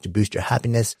can use to boost your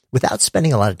happiness without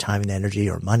spending a lot of time and energy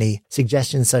or money.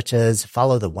 Suggestions such as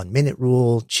follow the 1-minute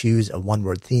rule, choose a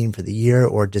 1-word theme for the year,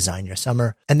 or design your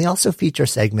summer. And they also feature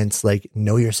segments like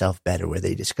Know Yourself Better, where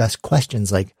they discuss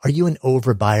questions like, are you an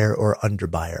overbuyer or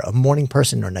underbuyer, a morning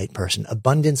person or night person,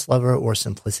 abundance lover or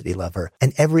simplicity lover?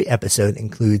 And every episode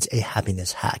includes a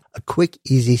happiness hack, a quick,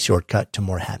 easy shortcut to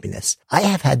more happiness. I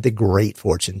have had the great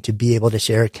fortune to be able to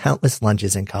share countless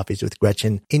lunches and coffees with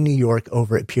Gretchen in New York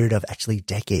over a period of actually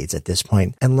decades at this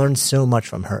point and learned so much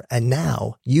from her. And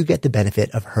now you get the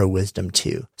benefit of her wisdom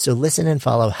too. So listen and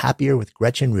follow Happier with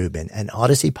Gretchen Rubin, an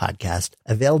Odyssey podcast,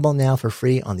 available now for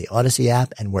free on the Odyssey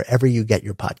app and wherever you get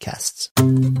your podcasts.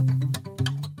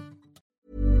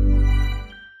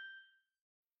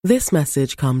 This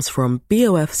message comes from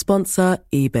BOF sponsor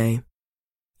eBay.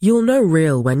 You'll know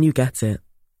real when you get it.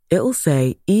 It'll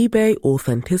say eBay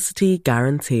Authenticity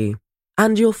Guarantee.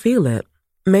 And you'll feel it.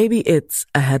 Maybe it's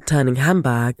a head-turning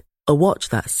handbag, a watch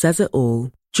that says it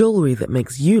all, jewelry that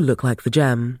makes you look like the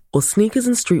gem, or sneakers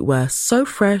and streetwear so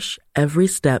fresh every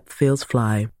step feels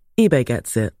fly. eBay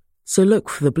gets it. So look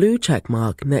for the blue check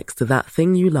mark next to that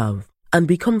thing you love. And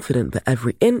be confident that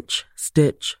every inch,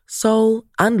 stitch, sole,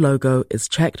 and logo is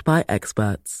checked by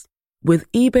experts.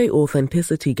 With eBay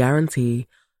Authenticity Guarantee,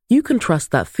 you can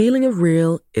trust that feeling of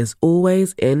real is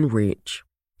always in reach.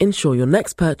 Ensure your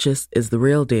next purchase is the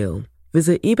real deal.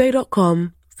 Visit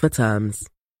ebay.com for terms.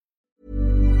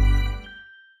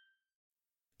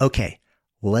 Okay,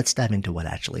 let's dive into what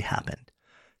actually happened.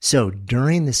 So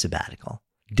during the sabbatical,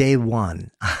 day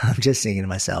one, I'm just thinking to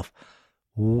myself,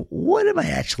 what am I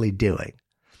actually doing?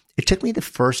 It took me the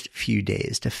first few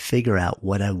days to figure out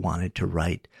what I wanted to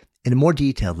write in a more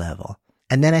detailed level.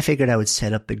 And then I figured I would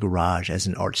set up the garage as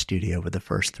an art studio over the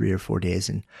first 3 or 4 days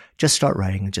and just start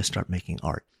writing and just start making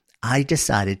art. I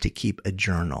decided to keep a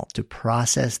journal to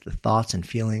process the thoughts and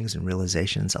feelings and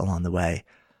realizations along the way,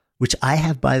 which I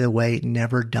have, by the way,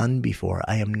 never done before.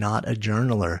 I am not a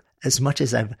journaler. As much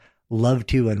as I've loved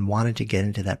to and wanted to get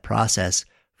into that process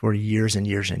for years and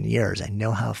years and years, I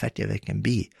know how effective it can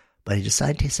be, but I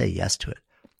decided to say yes to it.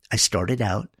 I started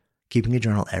out keeping a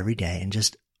journal every day and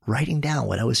just writing down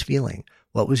what I was feeling,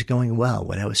 what was going well,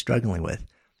 what I was struggling with.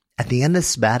 At the end of the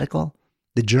sabbatical,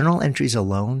 the journal entries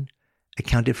alone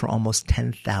accounted for almost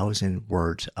 10,000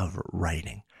 words of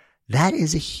writing. That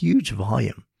is a huge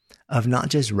volume of not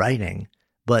just writing,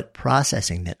 but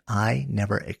processing that I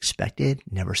never expected,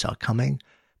 never saw coming,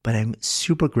 but I'm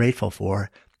super grateful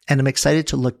for. And I'm excited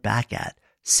to look back at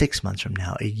 6 months from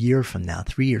now, a year from now,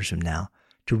 3 years from now,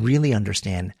 to really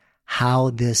understand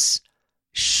how this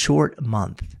short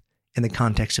month in the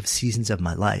context of seasons of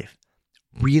my life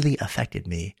really affected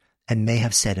me and may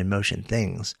have set in motion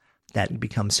things that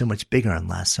become so much bigger and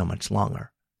last so much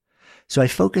longer. So I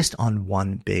focused on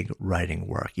one big writing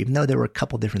work, even though there were a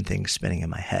couple different things spinning in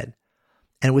my head.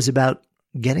 And it was about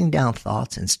getting down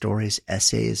thoughts and stories,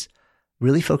 essays,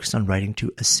 really focused on writing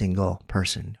to a single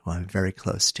person who I'm very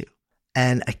close to.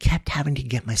 And I kept having to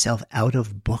get myself out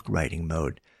of book writing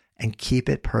mode and keep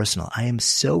it personal. I am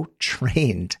so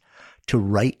trained to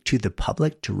write to the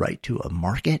public, to write to a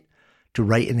market, to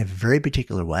write in a very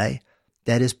particular way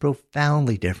that is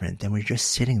profoundly different than we're just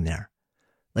sitting there.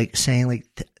 Like saying like,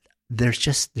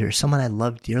 there's someone I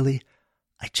love dearly.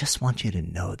 I just want you to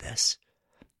know this.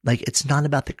 Like, it's not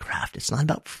about the craft. It's not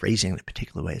about phrasing in a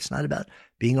particular way. It's not about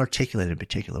being articulate in a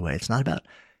particular way.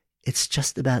 It's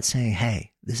just about saying,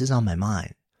 hey, this is on my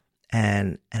mind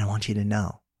and I want you to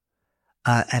know.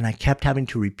 And I kept having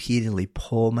to repeatedly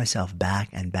pull myself back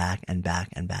and back and back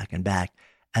and back and back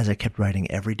as I kept writing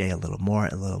every day a little more,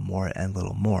 a little more, and a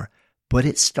little more. But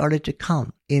it started to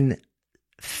come in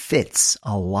fits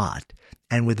a lot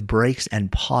and with breaks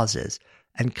and pauses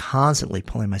and constantly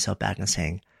pulling myself back and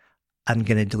saying, I'm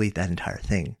going to delete that entire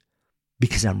thing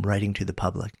because I'm writing to the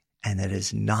public and that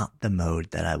is not the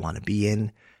mode that I want to be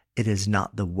in. It is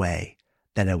not the way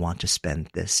that I want to spend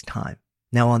this time.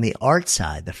 Now, on the art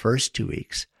side, the first 2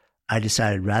 weeks, I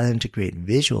decided rather than to create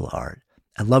visual art,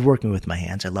 I love working with my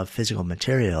hands. I love physical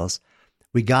materials.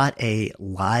 We got a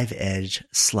live edge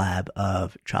slab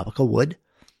of tropical wood,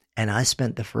 and I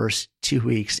spent the first 2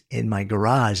 weeks in my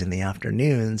garage in the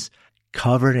afternoons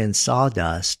covered in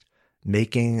sawdust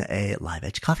making a live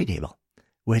edge coffee table,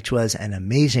 which was an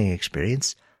amazing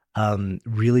experience.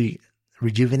 Really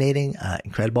rejuvenating,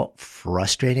 incredible,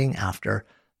 frustrating. After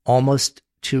almost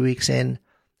 2 weeks in,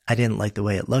 I didn't like the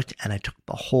way it looked, and I took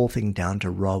the whole thing down to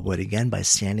raw wood again by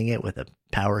sanding it with a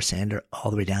power sander all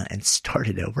the way down and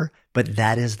started over. But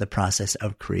that is the process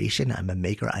of creation. I'm a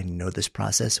maker. I know this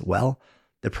process well.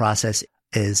 The process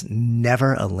is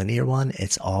never a linear one.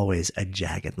 It's always a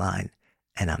jagged line.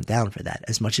 And I'm down for that.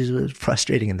 As much as it was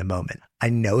frustrating in the moment, I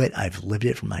know it. I've lived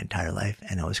it for my entire life,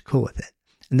 and I was cool with it.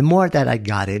 And the more that I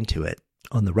got into it,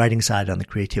 on the writing side, on the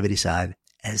creativity side,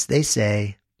 as they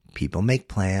say, people make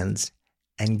plans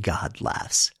and God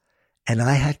laughs. And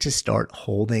I had to start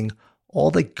holding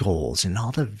all the goals and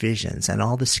all the visions and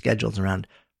all the schedules around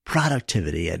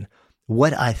productivity and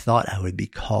what I thought I would be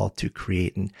called to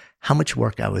create and how much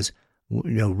work I was,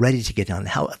 ready to get done,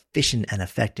 how efficient and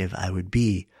effective I would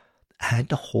be. I had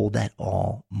to hold that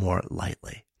all more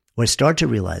lightly. What I started to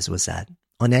realize was that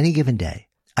on any given day,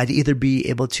 I'd either be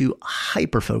able to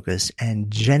hyper-focus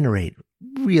and generate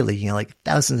really, like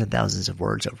thousands and thousands of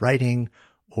words of writing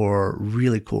or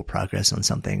really cool progress on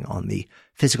something on the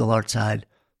physical art side,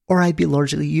 or I'd be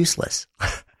largely useless,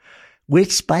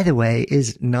 which, by the way,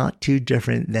 is not too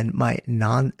different than my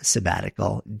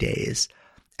non-sabbatical days.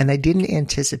 And I didn't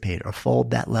anticipate or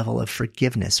fold that level of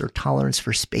forgiveness or tolerance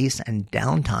for space and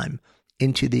downtime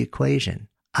into the equation.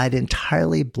 I'd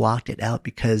entirely blocked it out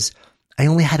because I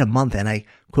only had a month and I,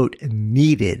 quote,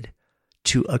 needed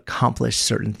to accomplish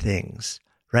certain things,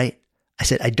 right? I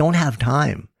said, I don't have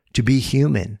time to be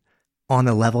human on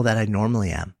the level that I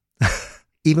normally am,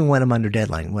 even when I'm under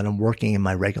deadline, when I'm working in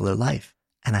my regular life.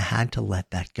 And I had to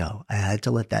let that go. I had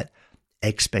to let that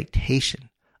expectation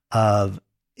of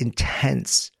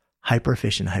intense,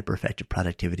 hyper-efficient, hyper-effective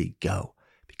productivity go,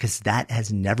 because that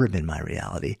has never been my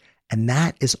reality. And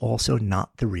that is also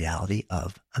not the reality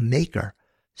of a maker.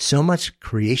 So much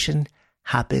creation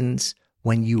happens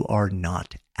when you are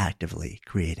not actively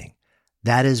creating.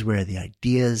 That is where the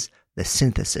ideas, the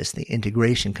synthesis, the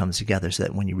integration comes together so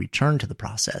that when you return to the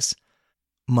process,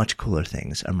 much cooler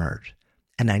things emerge.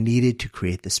 And I needed to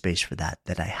create the space for that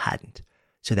I hadn't.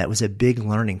 So that was a big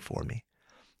learning for me.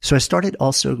 So I started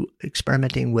also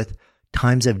experimenting with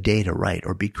times of day to write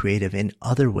or be creative in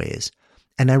other ways.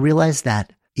 And I realized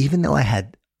that even though I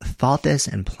had thought this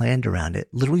and planned around it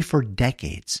literally for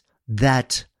decades,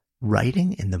 that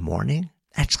writing in the morning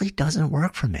actually doesn't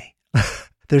work for me.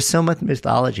 There's so much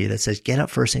mythology that says get up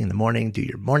first thing in the morning, do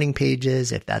your morning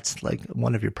pages, if that's like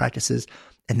one of your practices,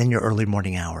 and then your early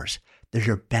morning hours. They're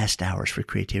your best hours for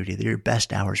creativity. They're your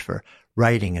best hours for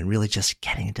writing and really just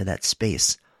getting into that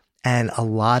space. And a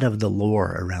lot of the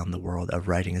lore around the world of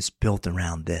writing is built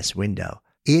around this window.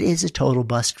 It is a total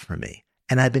bust for me.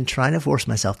 And I've been trying to force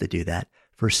myself to do that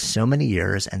for so many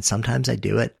years. And sometimes I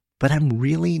do it, but I'm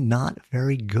really not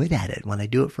very good at it when I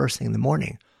do it first thing in the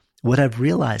morning. What I've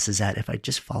realized is that if I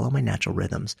just follow my natural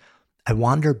rhythms, I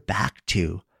wander back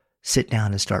to sit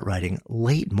down and start writing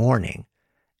late morning.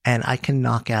 And I can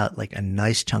knock out like a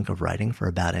nice chunk of writing for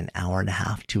about an hour and a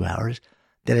half, 2 hours.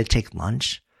 Then I take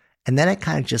lunch. And then I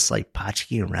kind of just like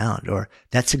potchkey around, or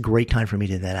that's a great time for me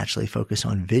to then actually focus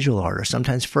on visual art, or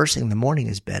sometimes first thing in the morning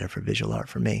is better for visual art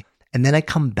for me. And then I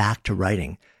come back to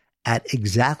writing at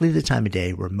exactly the time of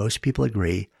day where most people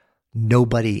agree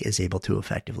nobody is able to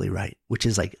effectively write, which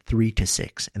is like 3 to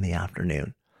 6 in the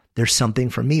afternoon. There's something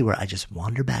for me where I just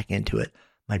wander back into it.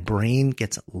 My brain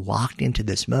gets locked into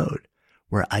this mode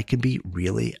where I can be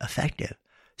really effective.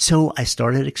 So I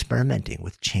started experimenting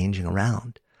with changing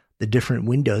around the different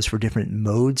windows for different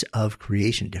modes of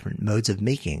creation, different modes of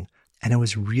making. And I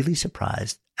was really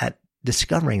surprised at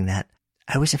discovering that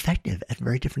I was effective at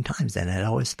very different times than I'd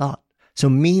always thought. So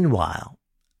meanwhile,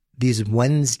 these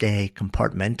Wednesday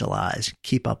compartmentalized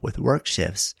keep up with work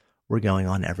shifts were going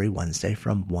on every Wednesday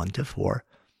from 1 to 4.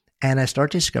 And I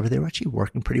started to discover they were actually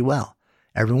working pretty well.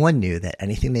 Everyone knew that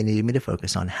anything they needed me to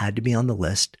focus on had to be on the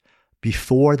list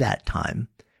before that time,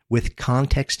 with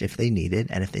context if they needed,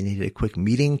 and if they needed a quick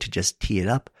meeting to just tee it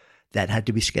up, that had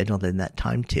to be scheduled in that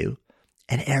time too.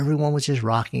 And everyone was just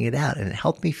rocking it out. And it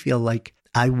helped me feel like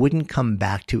I wouldn't come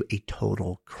back to a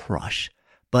total crush.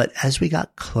 But as we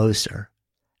got closer,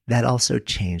 that also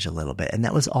changed a little bit. And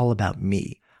that was all about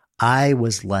me. I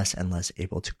was less and less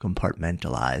able to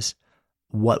compartmentalize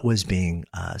what was being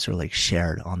sort of like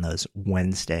shared on those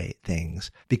Wednesday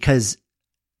things, because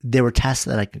there were tasks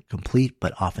that I could complete,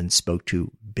 but often spoke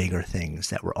to bigger things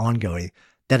that were ongoing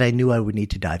that I knew I would need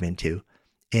to dive into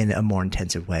in a more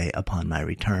intensive way upon my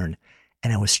return.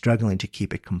 And I was struggling to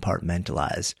keep it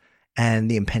compartmentalized.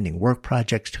 And the impending work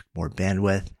projects took more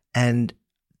bandwidth. And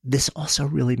this also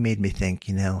really made me think,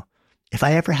 if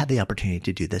I ever had the opportunity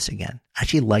to do this again, I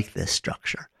actually like this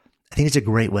structure. I think it's a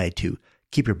great way to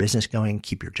keep your business going,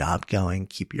 keep your job going,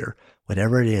 keep your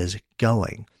whatever it is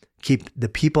going. Keep the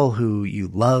people who you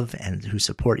love and who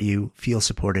support you feel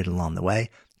supported along the way.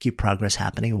 Keep progress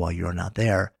happening while you're not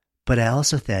there. But I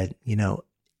also said,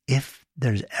 if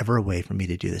there's ever a way for me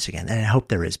to do this again, and I hope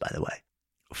there is, by the way,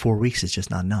 4 weeks is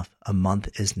just not enough. A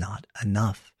month is not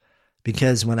enough.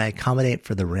 Because when I accommodate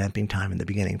for the ramping time in the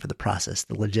beginning for the process,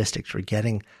 the logistics for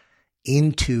getting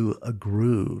into a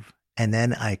groove, and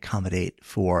then I accommodate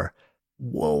for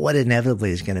what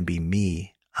inevitably is going to be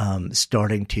me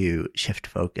starting to shift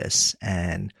focus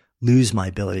and lose my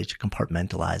ability to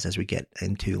compartmentalize as we get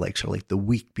into the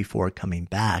week before coming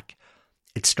back,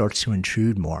 it starts to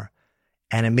intrude more.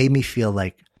 And it made me feel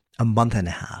like a month and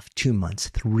a half, 2 months,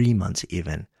 3 months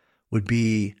even would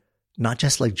be not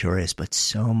just luxurious, but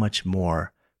so much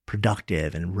more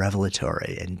productive and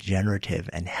revelatory and generative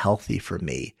and healthy for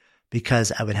me,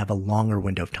 because I would have a longer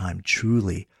window of time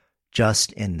truly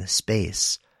just in the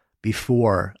space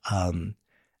before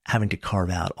having to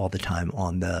carve out all the time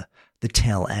on the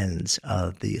tail ends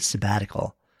of the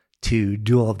sabbatical to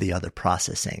do all of the other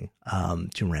processing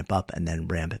to ramp up and then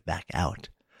ramp it back out.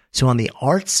 So on the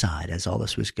art side, as all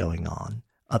this was going on,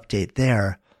 update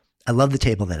there, I love the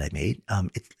table that I made.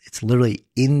 It's literally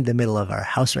in the middle of our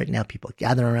house right now. People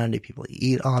gather around it, people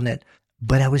eat on it,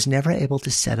 but I was never able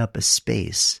to set up a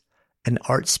space, an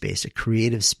art space, a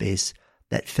creative space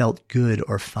that felt good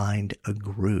or find a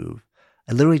groove.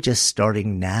 I literally just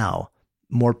starting now,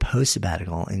 more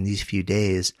post-sabbatical in these few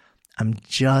days, I'm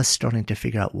just starting to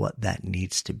figure out what that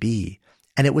needs to be.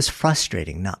 And it was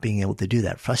frustrating not being able to do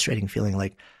that, frustrating feeling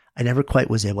like I never quite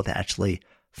was able to actually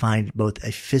find both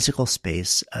a physical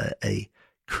space, a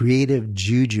creative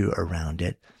juju around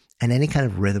it, and any kind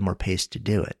of rhythm or pace to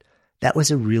do it. That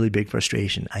was a really big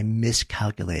frustration. I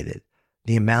miscalculated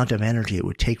the amount of energy it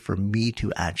would take for me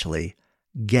to actually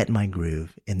get my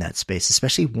groove in that space,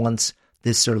 especially once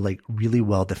this sort of really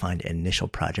well-defined initial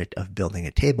project of building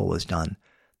a table was done.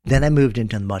 Then I moved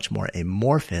into the much more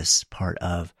amorphous part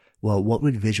of, well, what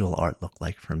would visual art look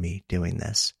like for me doing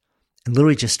this? And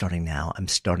literally just starting now, I'm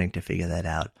starting to figure that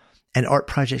out. And art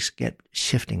projects get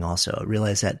shifting also. I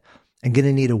realize that I'm going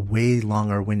to need a way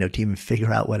longer window to even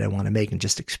figure out what I want to make and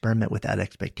just experiment without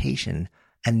expectation,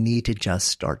 and need to just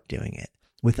start doing it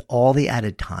with all the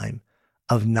added time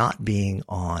of not being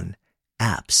on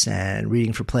apps and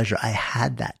reading for pleasure. I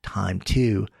had that time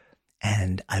too,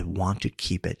 and I want to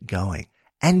keep it going.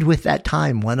 And with that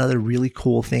time, one other really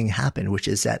cool thing happened, which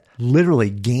is that literally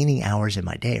gaining hours in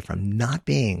my day from not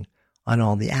being on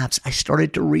all the apps, I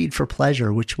started to read for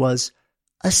pleasure, which was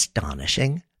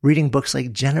astonishing. Reading books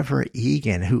like Jennifer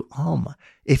Egan, who,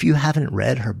 if you haven't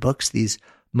read her books, these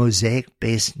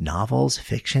mosaic-based novels,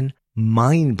 fiction,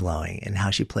 mind-blowing in how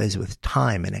she plays with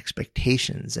time and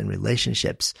expectations and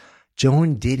relationships.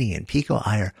 Joan Didion, Pico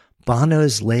Iyer,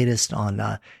 Bono's latest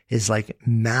on his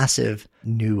massive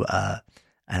new, I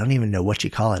don't even know what you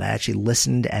call it. I actually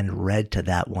listened and read to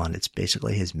that one. It's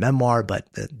basically his memoir,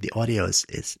 but the audio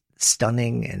is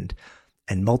stunning and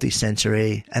and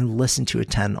multisensory and listened to a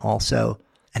ton also.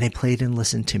 And I played and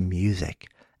listened to music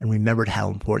and remembered how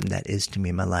important that is to me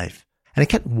in my life. And I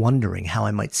kept wondering how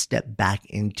I might step back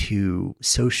into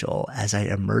social as I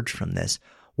emerged from this,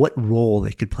 what role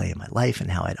it could play in my life and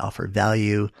how I'd offer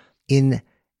value in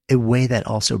a way that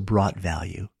also brought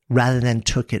value rather than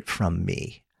took it from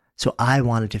me. So I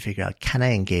wanted to figure out, can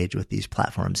I engage with these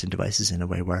platforms and devices in a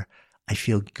way where I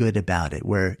feel good about it,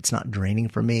 where it's not draining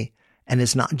for me and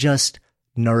it's not just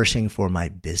nourishing for my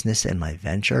business and my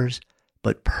ventures,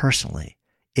 but personally.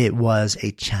 It was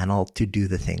a channel to do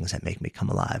the things that make me come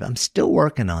alive. I'm still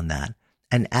working on that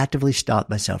and actively stopped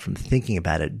myself from thinking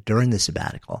about it during the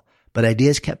sabbatical, but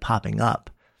ideas kept popping up.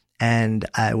 And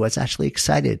I was actually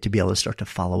excited to be able to start to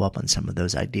follow up on some of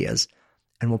those ideas.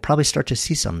 And we'll probably start to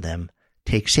see some of them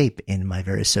take shape in my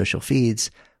various social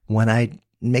feeds when I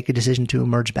make a decision to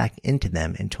emerge back into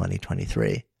them in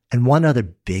 2023. And one other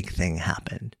big thing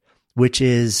happened, which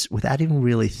is, without even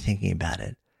really thinking about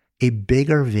it, a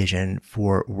bigger vision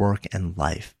for work and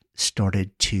life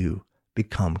started to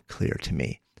become clear to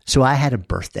me. So I had a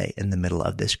birthday in the middle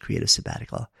of this creative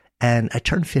sabbatical and I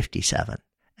turned 57.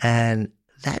 And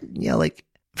that,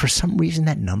 for some reason,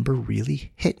 that number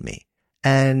really hit me.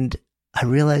 And I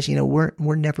realized,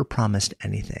 we're never promised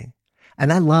anything.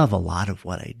 And I love a lot of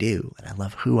what I do and I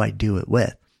love who I do it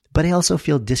with, but I also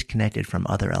feel disconnected from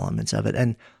other elements of it.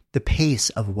 And the pace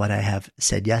of what I have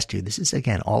said yes to, this is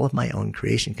again, all of my own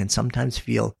creation, can sometimes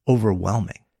feel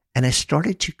overwhelming. And I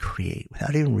started to create,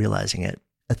 without even realizing it,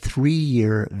 a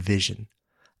 3-year vision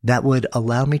that would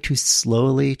allow me to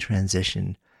slowly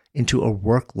transition into a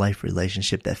work-life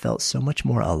relationship that felt so much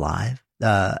more alive,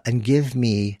 and give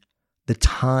me the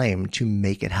time to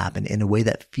make it happen in a way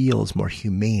that feels more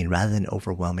humane rather than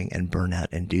overwhelming and burnout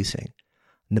inducing.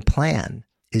 And the plan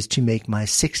is to make my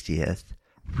 60th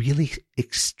really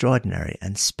extraordinary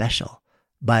and special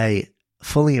by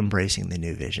fully embracing the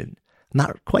new vision. I'm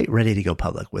not quite ready to go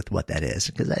public with what that is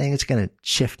because I think it's going to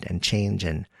shift and change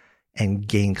and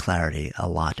gain clarity a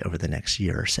lot over the next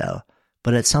year or so.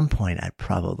 But at some point I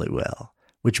probably will,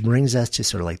 which brings us to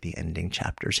sort of like the ending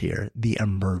chapters here, the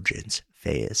emergence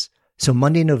phase. So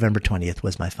Monday, November 20th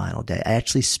was my final day. I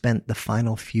actually spent the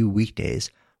final few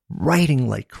weekdays writing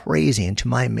like crazy. And to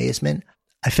my amazement,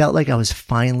 I felt like I was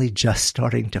finally just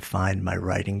starting to find my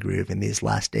writing groove in these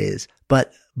last days.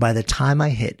 But by the time I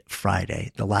hit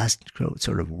Friday, the last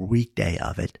sort of weekday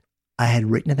of it, I had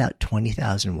written about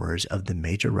 20,000 words of the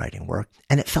major writing work,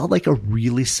 and it felt like a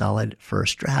really solid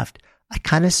first draft. I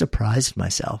kind of surprised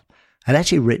myself. I'd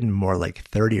actually written more like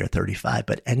 30 or 35,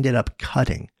 but ended up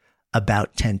cutting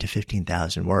about 10 to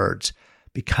 15,000 words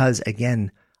because,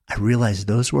 again, I realized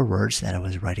those were words that I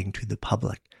was writing to the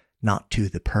public, not to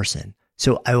the person.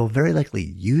 So I will very likely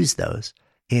use those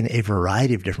in a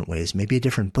variety of different ways, maybe a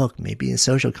different book, maybe in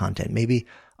social content, maybe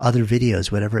other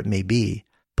videos, whatever it may be.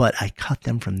 But I cut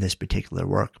them from this particular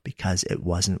work because it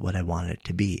wasn't what I wanted it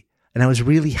to be. And I was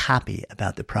really happy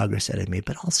about the progress that I made,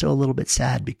 but also a little bit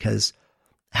sad because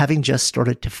having just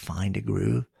started to find a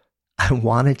groove, I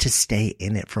wanted to stay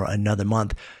in it for another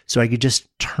month so I could just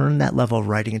turn that level of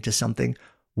writing into something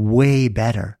way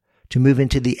better, to move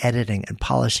into the editing and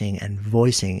polishing and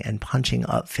voicing and punching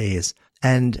up phase.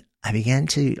 And I began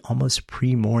to almost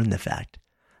pre-mourn the fact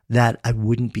that I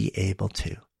wouldn't be able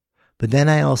to. But then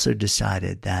I also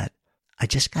decided that I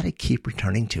just got to keep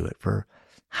returning to it for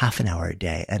half an hour a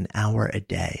day, an hour a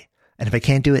day. And if I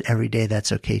can't do it every day,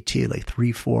 that's okay too, like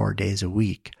 3-4 days a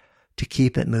week, to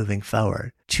keep it moving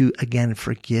forward, to again,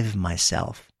 forgive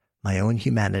myself, my own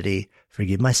humanity,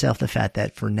 forgive myself the fact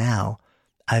that for now,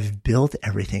 I've built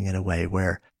everything in a way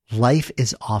where life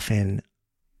is often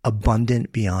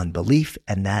abundant beyond belief.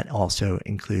 And that also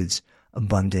includes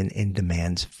abundant in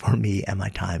demands for me and my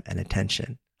time and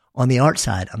attention. On the art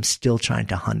side, I'm still trying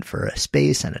to hunt for a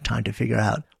space and a time to figure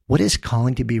out what is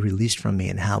calling to be released from me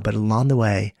and how. But along the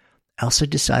way, I also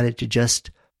decided to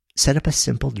just set up a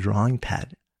simple drawing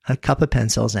pad, a cup of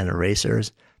pencils and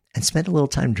erasers, and spend a little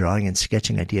time drawing and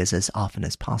sketching ideas as often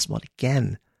as possible. And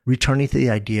again, returning to the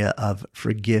idea of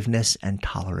forgiveness and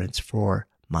tolerance for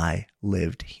my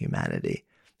lived humanity.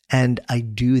 And I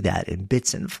do that in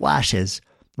bits and flashes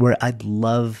where I'd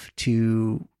love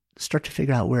to start to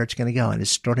figure out where it's going to go. And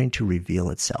it's starting to reveal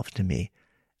itself to me.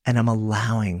 And I'm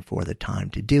allowing for the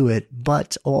time to do it,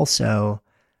 but also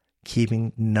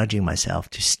nudging myself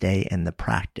to stay in the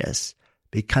practice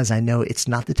because I know it's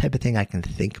not the type of thing I can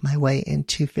think my way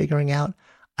into figuring out.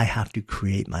 I have to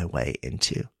create my way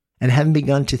into. And having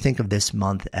begun to think of this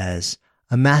month as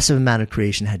a massive amount of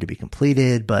creation had to be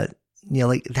completed, but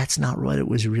that's not what it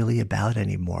was really about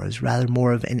anymore. It was rather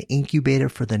more of an incubator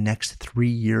for the next 3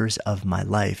 years of my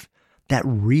life that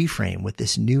reframe with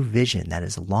this new vision that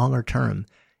is longer term,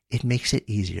 it makes it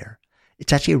easier.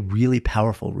 It's actually a really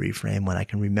powerful reframe when I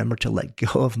can remember to let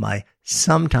go of my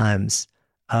sometimes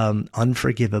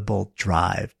unforgivable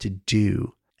drive to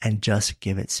do and just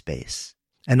give it space.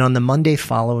 And on the Monday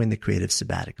following the creative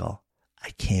sabbatical,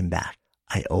 I came back.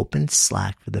 I opened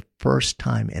Slack for the first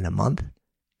time in a month,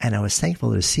 and I was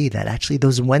thankful to see that actually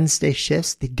those Wednesday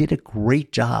shifts, they did a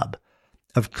great job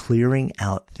of clearing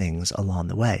out things along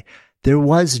the way. There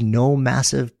was no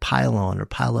massive pile on or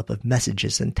pile up of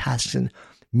messages and tasks and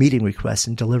meeting requests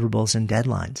and deliverables and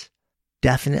deadlines.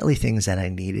 Definitely things that I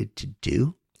needed to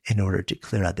do in order to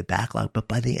clear out the backlog. But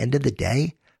by the end of the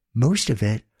day, most of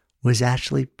it was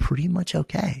actually pretty much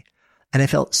okay. And I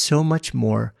felt so much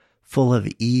more full of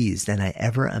ease than I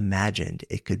ever imagined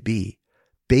it could be,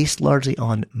 based largely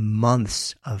on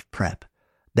months of prep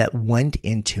that went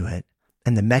into it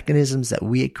and the mechanisms that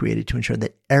we had created to ensure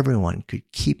that everyone could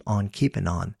keep on keeping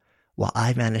on while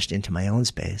I vanished into my own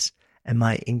space and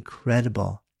my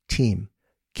incredible team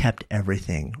kept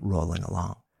everything rolling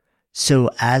along. So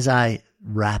as I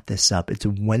wrap this up, it's a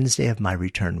Wednesday of my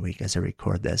return week as I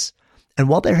record this. And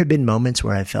while there had been moments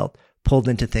where I felt pulled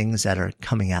into things that are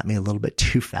coming at me a little bit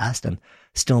too fast, I'm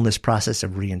still in this process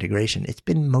of reintegration. It's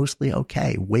been mostly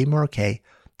okay, way more okay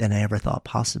than I ever thought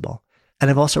possible. And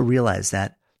I've also realized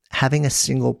that having a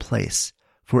single place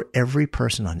for every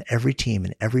person on every team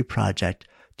and every project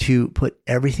to put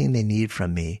everything they need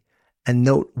from me and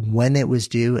note when it was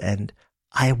due. And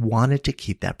I wanted to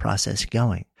keep that process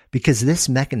going because this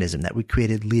mechanism that we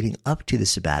created leading up to the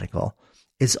sabbatical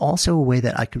is also a way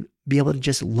that I could be able to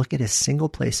just look at a single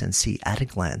place and see at a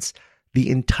glance the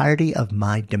entirety of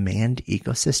my demand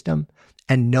ecosystem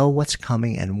and know what's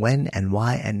coming and when and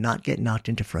why and not get knocked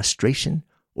into frustration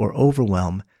or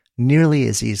overwhelm nearly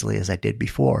as easily as I did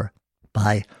before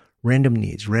by random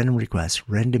needs, random requests,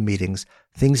 random meetings,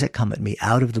 things that come at me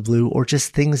out of the blue, or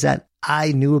just things that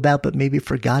I knew about but maybe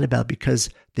forgot about because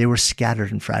they were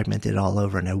scattered and fragmented all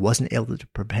over and I wasn't able to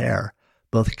prepare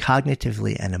both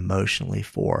cognitively and emotionally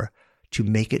to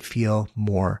make it feel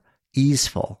more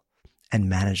easeful and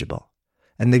manageable.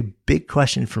 And the big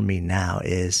question for me now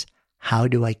is, how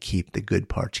do I keep the good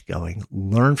parts going,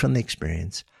 learn from the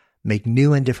experience, make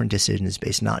new and different decisions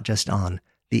based not just on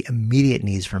the immediate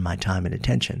needs for my time and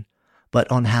attention, but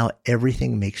on how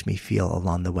everything makes me feel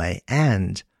along the way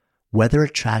and whether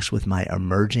it tracks with my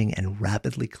emerging and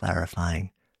rapidly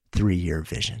clarifying 3-year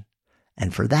vision.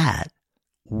 And for that,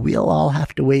 we'll all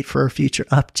have to wait for a future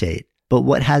update. But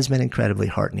what has been incredibly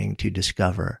heartening to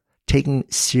discover, taking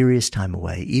serious time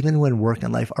away, even when work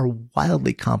and life are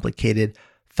wildly complicated,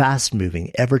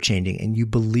 fast-moving, ever-changing, and you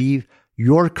believe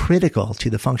you're critical to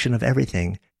the function of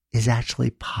everything, is actually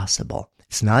possible.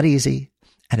 It's not easy,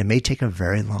 and it may take a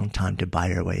very long time to buy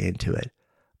your way into it.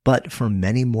 But for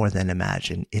many more than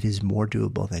imagine, it is more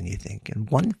doable than you think. And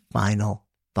one final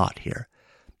thought here,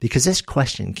 because this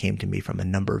question came to me from a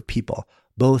number of people,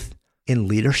 both in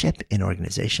leadership in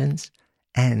organizations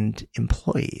and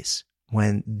employees,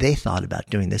 when they thought about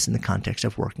doing this in the context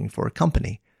of working for a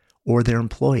company or their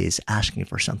employees asking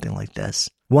for something like this.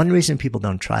 One reason people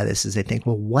don't try this is they think,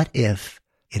 well, what if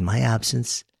in my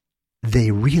absence,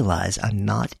 they realize I'm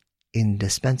not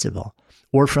indispensable?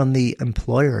 Or from the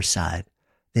employer side,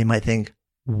 they might think,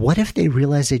 what if they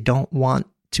realize they don't want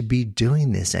to be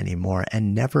doing this anymore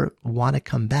and never want to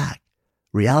come back?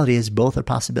 Reality is both are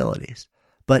possibilities.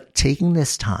 But taking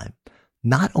this time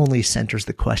not only centers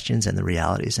the questions and the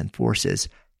realities and forces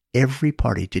every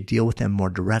party to deal with them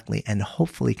more directly and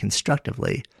hopefully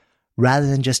constructively, rather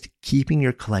than just keeping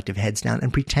your collective heads down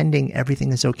and pretending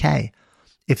everything is okay.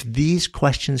 If these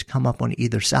questions come up on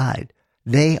either side,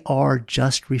 they are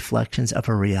just reflections of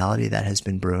a reality that has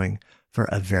been brewing for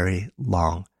a very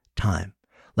long time.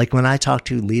 Like when I talk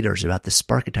to leaders about the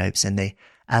Sparketypes and they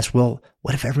ask, well,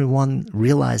 what if everyone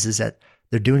realizes that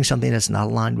they're doing something that's not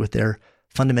aligned with their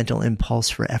fundamental impulse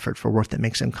for effort for work that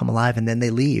makes them come alive, and then they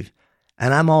leave?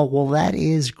 And I'm all, well, that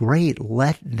is great.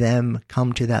 Let them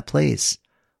come to that place.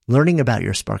 Learning about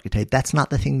your Sparketype, that's not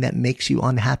the thing that makes you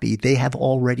unhappy. They have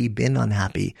already been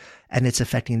unhappy, and it's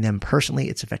affecting them personally.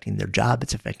 It's affecting their job.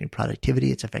 It's affecting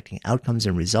productivity. It's affecting outcomes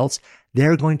and results.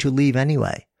 They're going to leave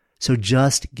anyway. So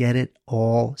just get it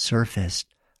all surfaced,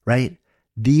 right?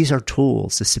 These are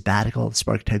tools, the sabbatical, the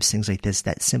Sparketypes, things like this,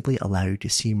 that simply allow you to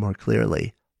see more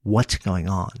clearly what's going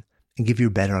on and give you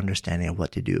a better understanding of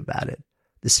what to do about it.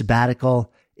 The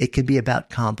sabbatical, it can be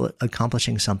about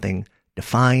accomplishing something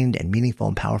defined and meaningful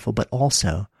and powerful, but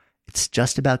also it's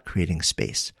just about creating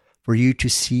space for you to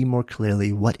see more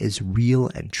clearly what is real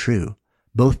and true,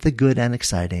 both the good and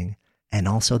exciting, and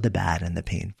also the bad and the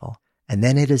painful. And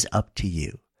then it is up to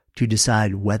you to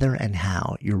decide whether and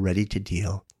how you're ready to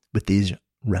deal with these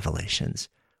revelations,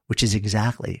 which is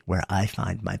exactly where I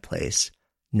find my place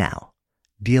now.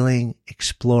 Dealing,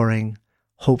 exploring,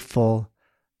 hopeful,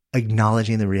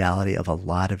 acknowledging the reality of a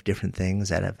lot of different things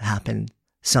that have happened,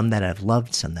 some that I've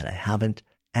loved, some that I haven't,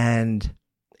 and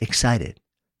excited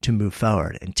to move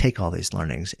forward and take all these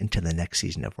learnings into the next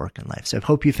season of work and life. So I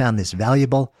hope you found this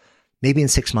valuable. Maybe in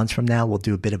 6 months from now, we'll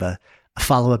do a bit of a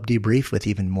follow-up debrief with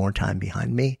even more time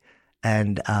behind me.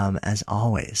 And as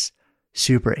always,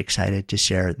 super excited to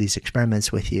share these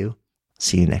experiments with you.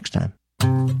 See you next time.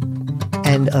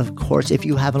 And of course, if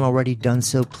you haven't already done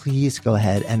so, please go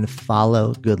ahead and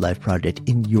follow Good Life Project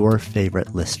in your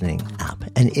favorite listening app.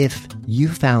 And if you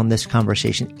found this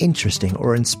conversation interesting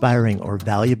or inspiring or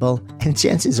valuable, and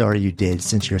chances are you did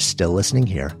since you're still listening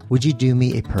here, would you do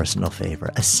me a personal favor,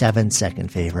 a 7-second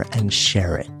favor, and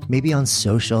share it? Maybe on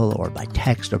social or by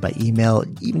text or by email,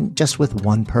 even just with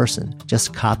one person.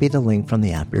 Just copy the link from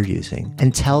the app you're using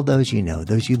and tell those you know,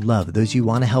 those you love, those you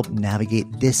want to help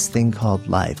navigate this thing called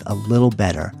life a little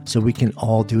better so we can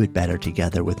all do it better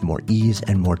together with more ease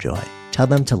and more joy. Tell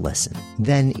them to listen.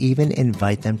 Then even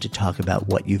invite them to talk about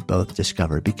what you've both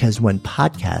discovered, because when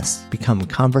podcasts become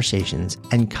conversations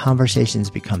and conversations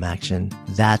become action,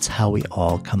 that's how we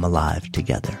all come alive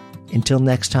together. Until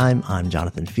next time, I'm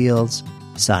Jonathan Fields,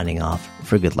 signing off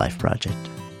for Good Life Project.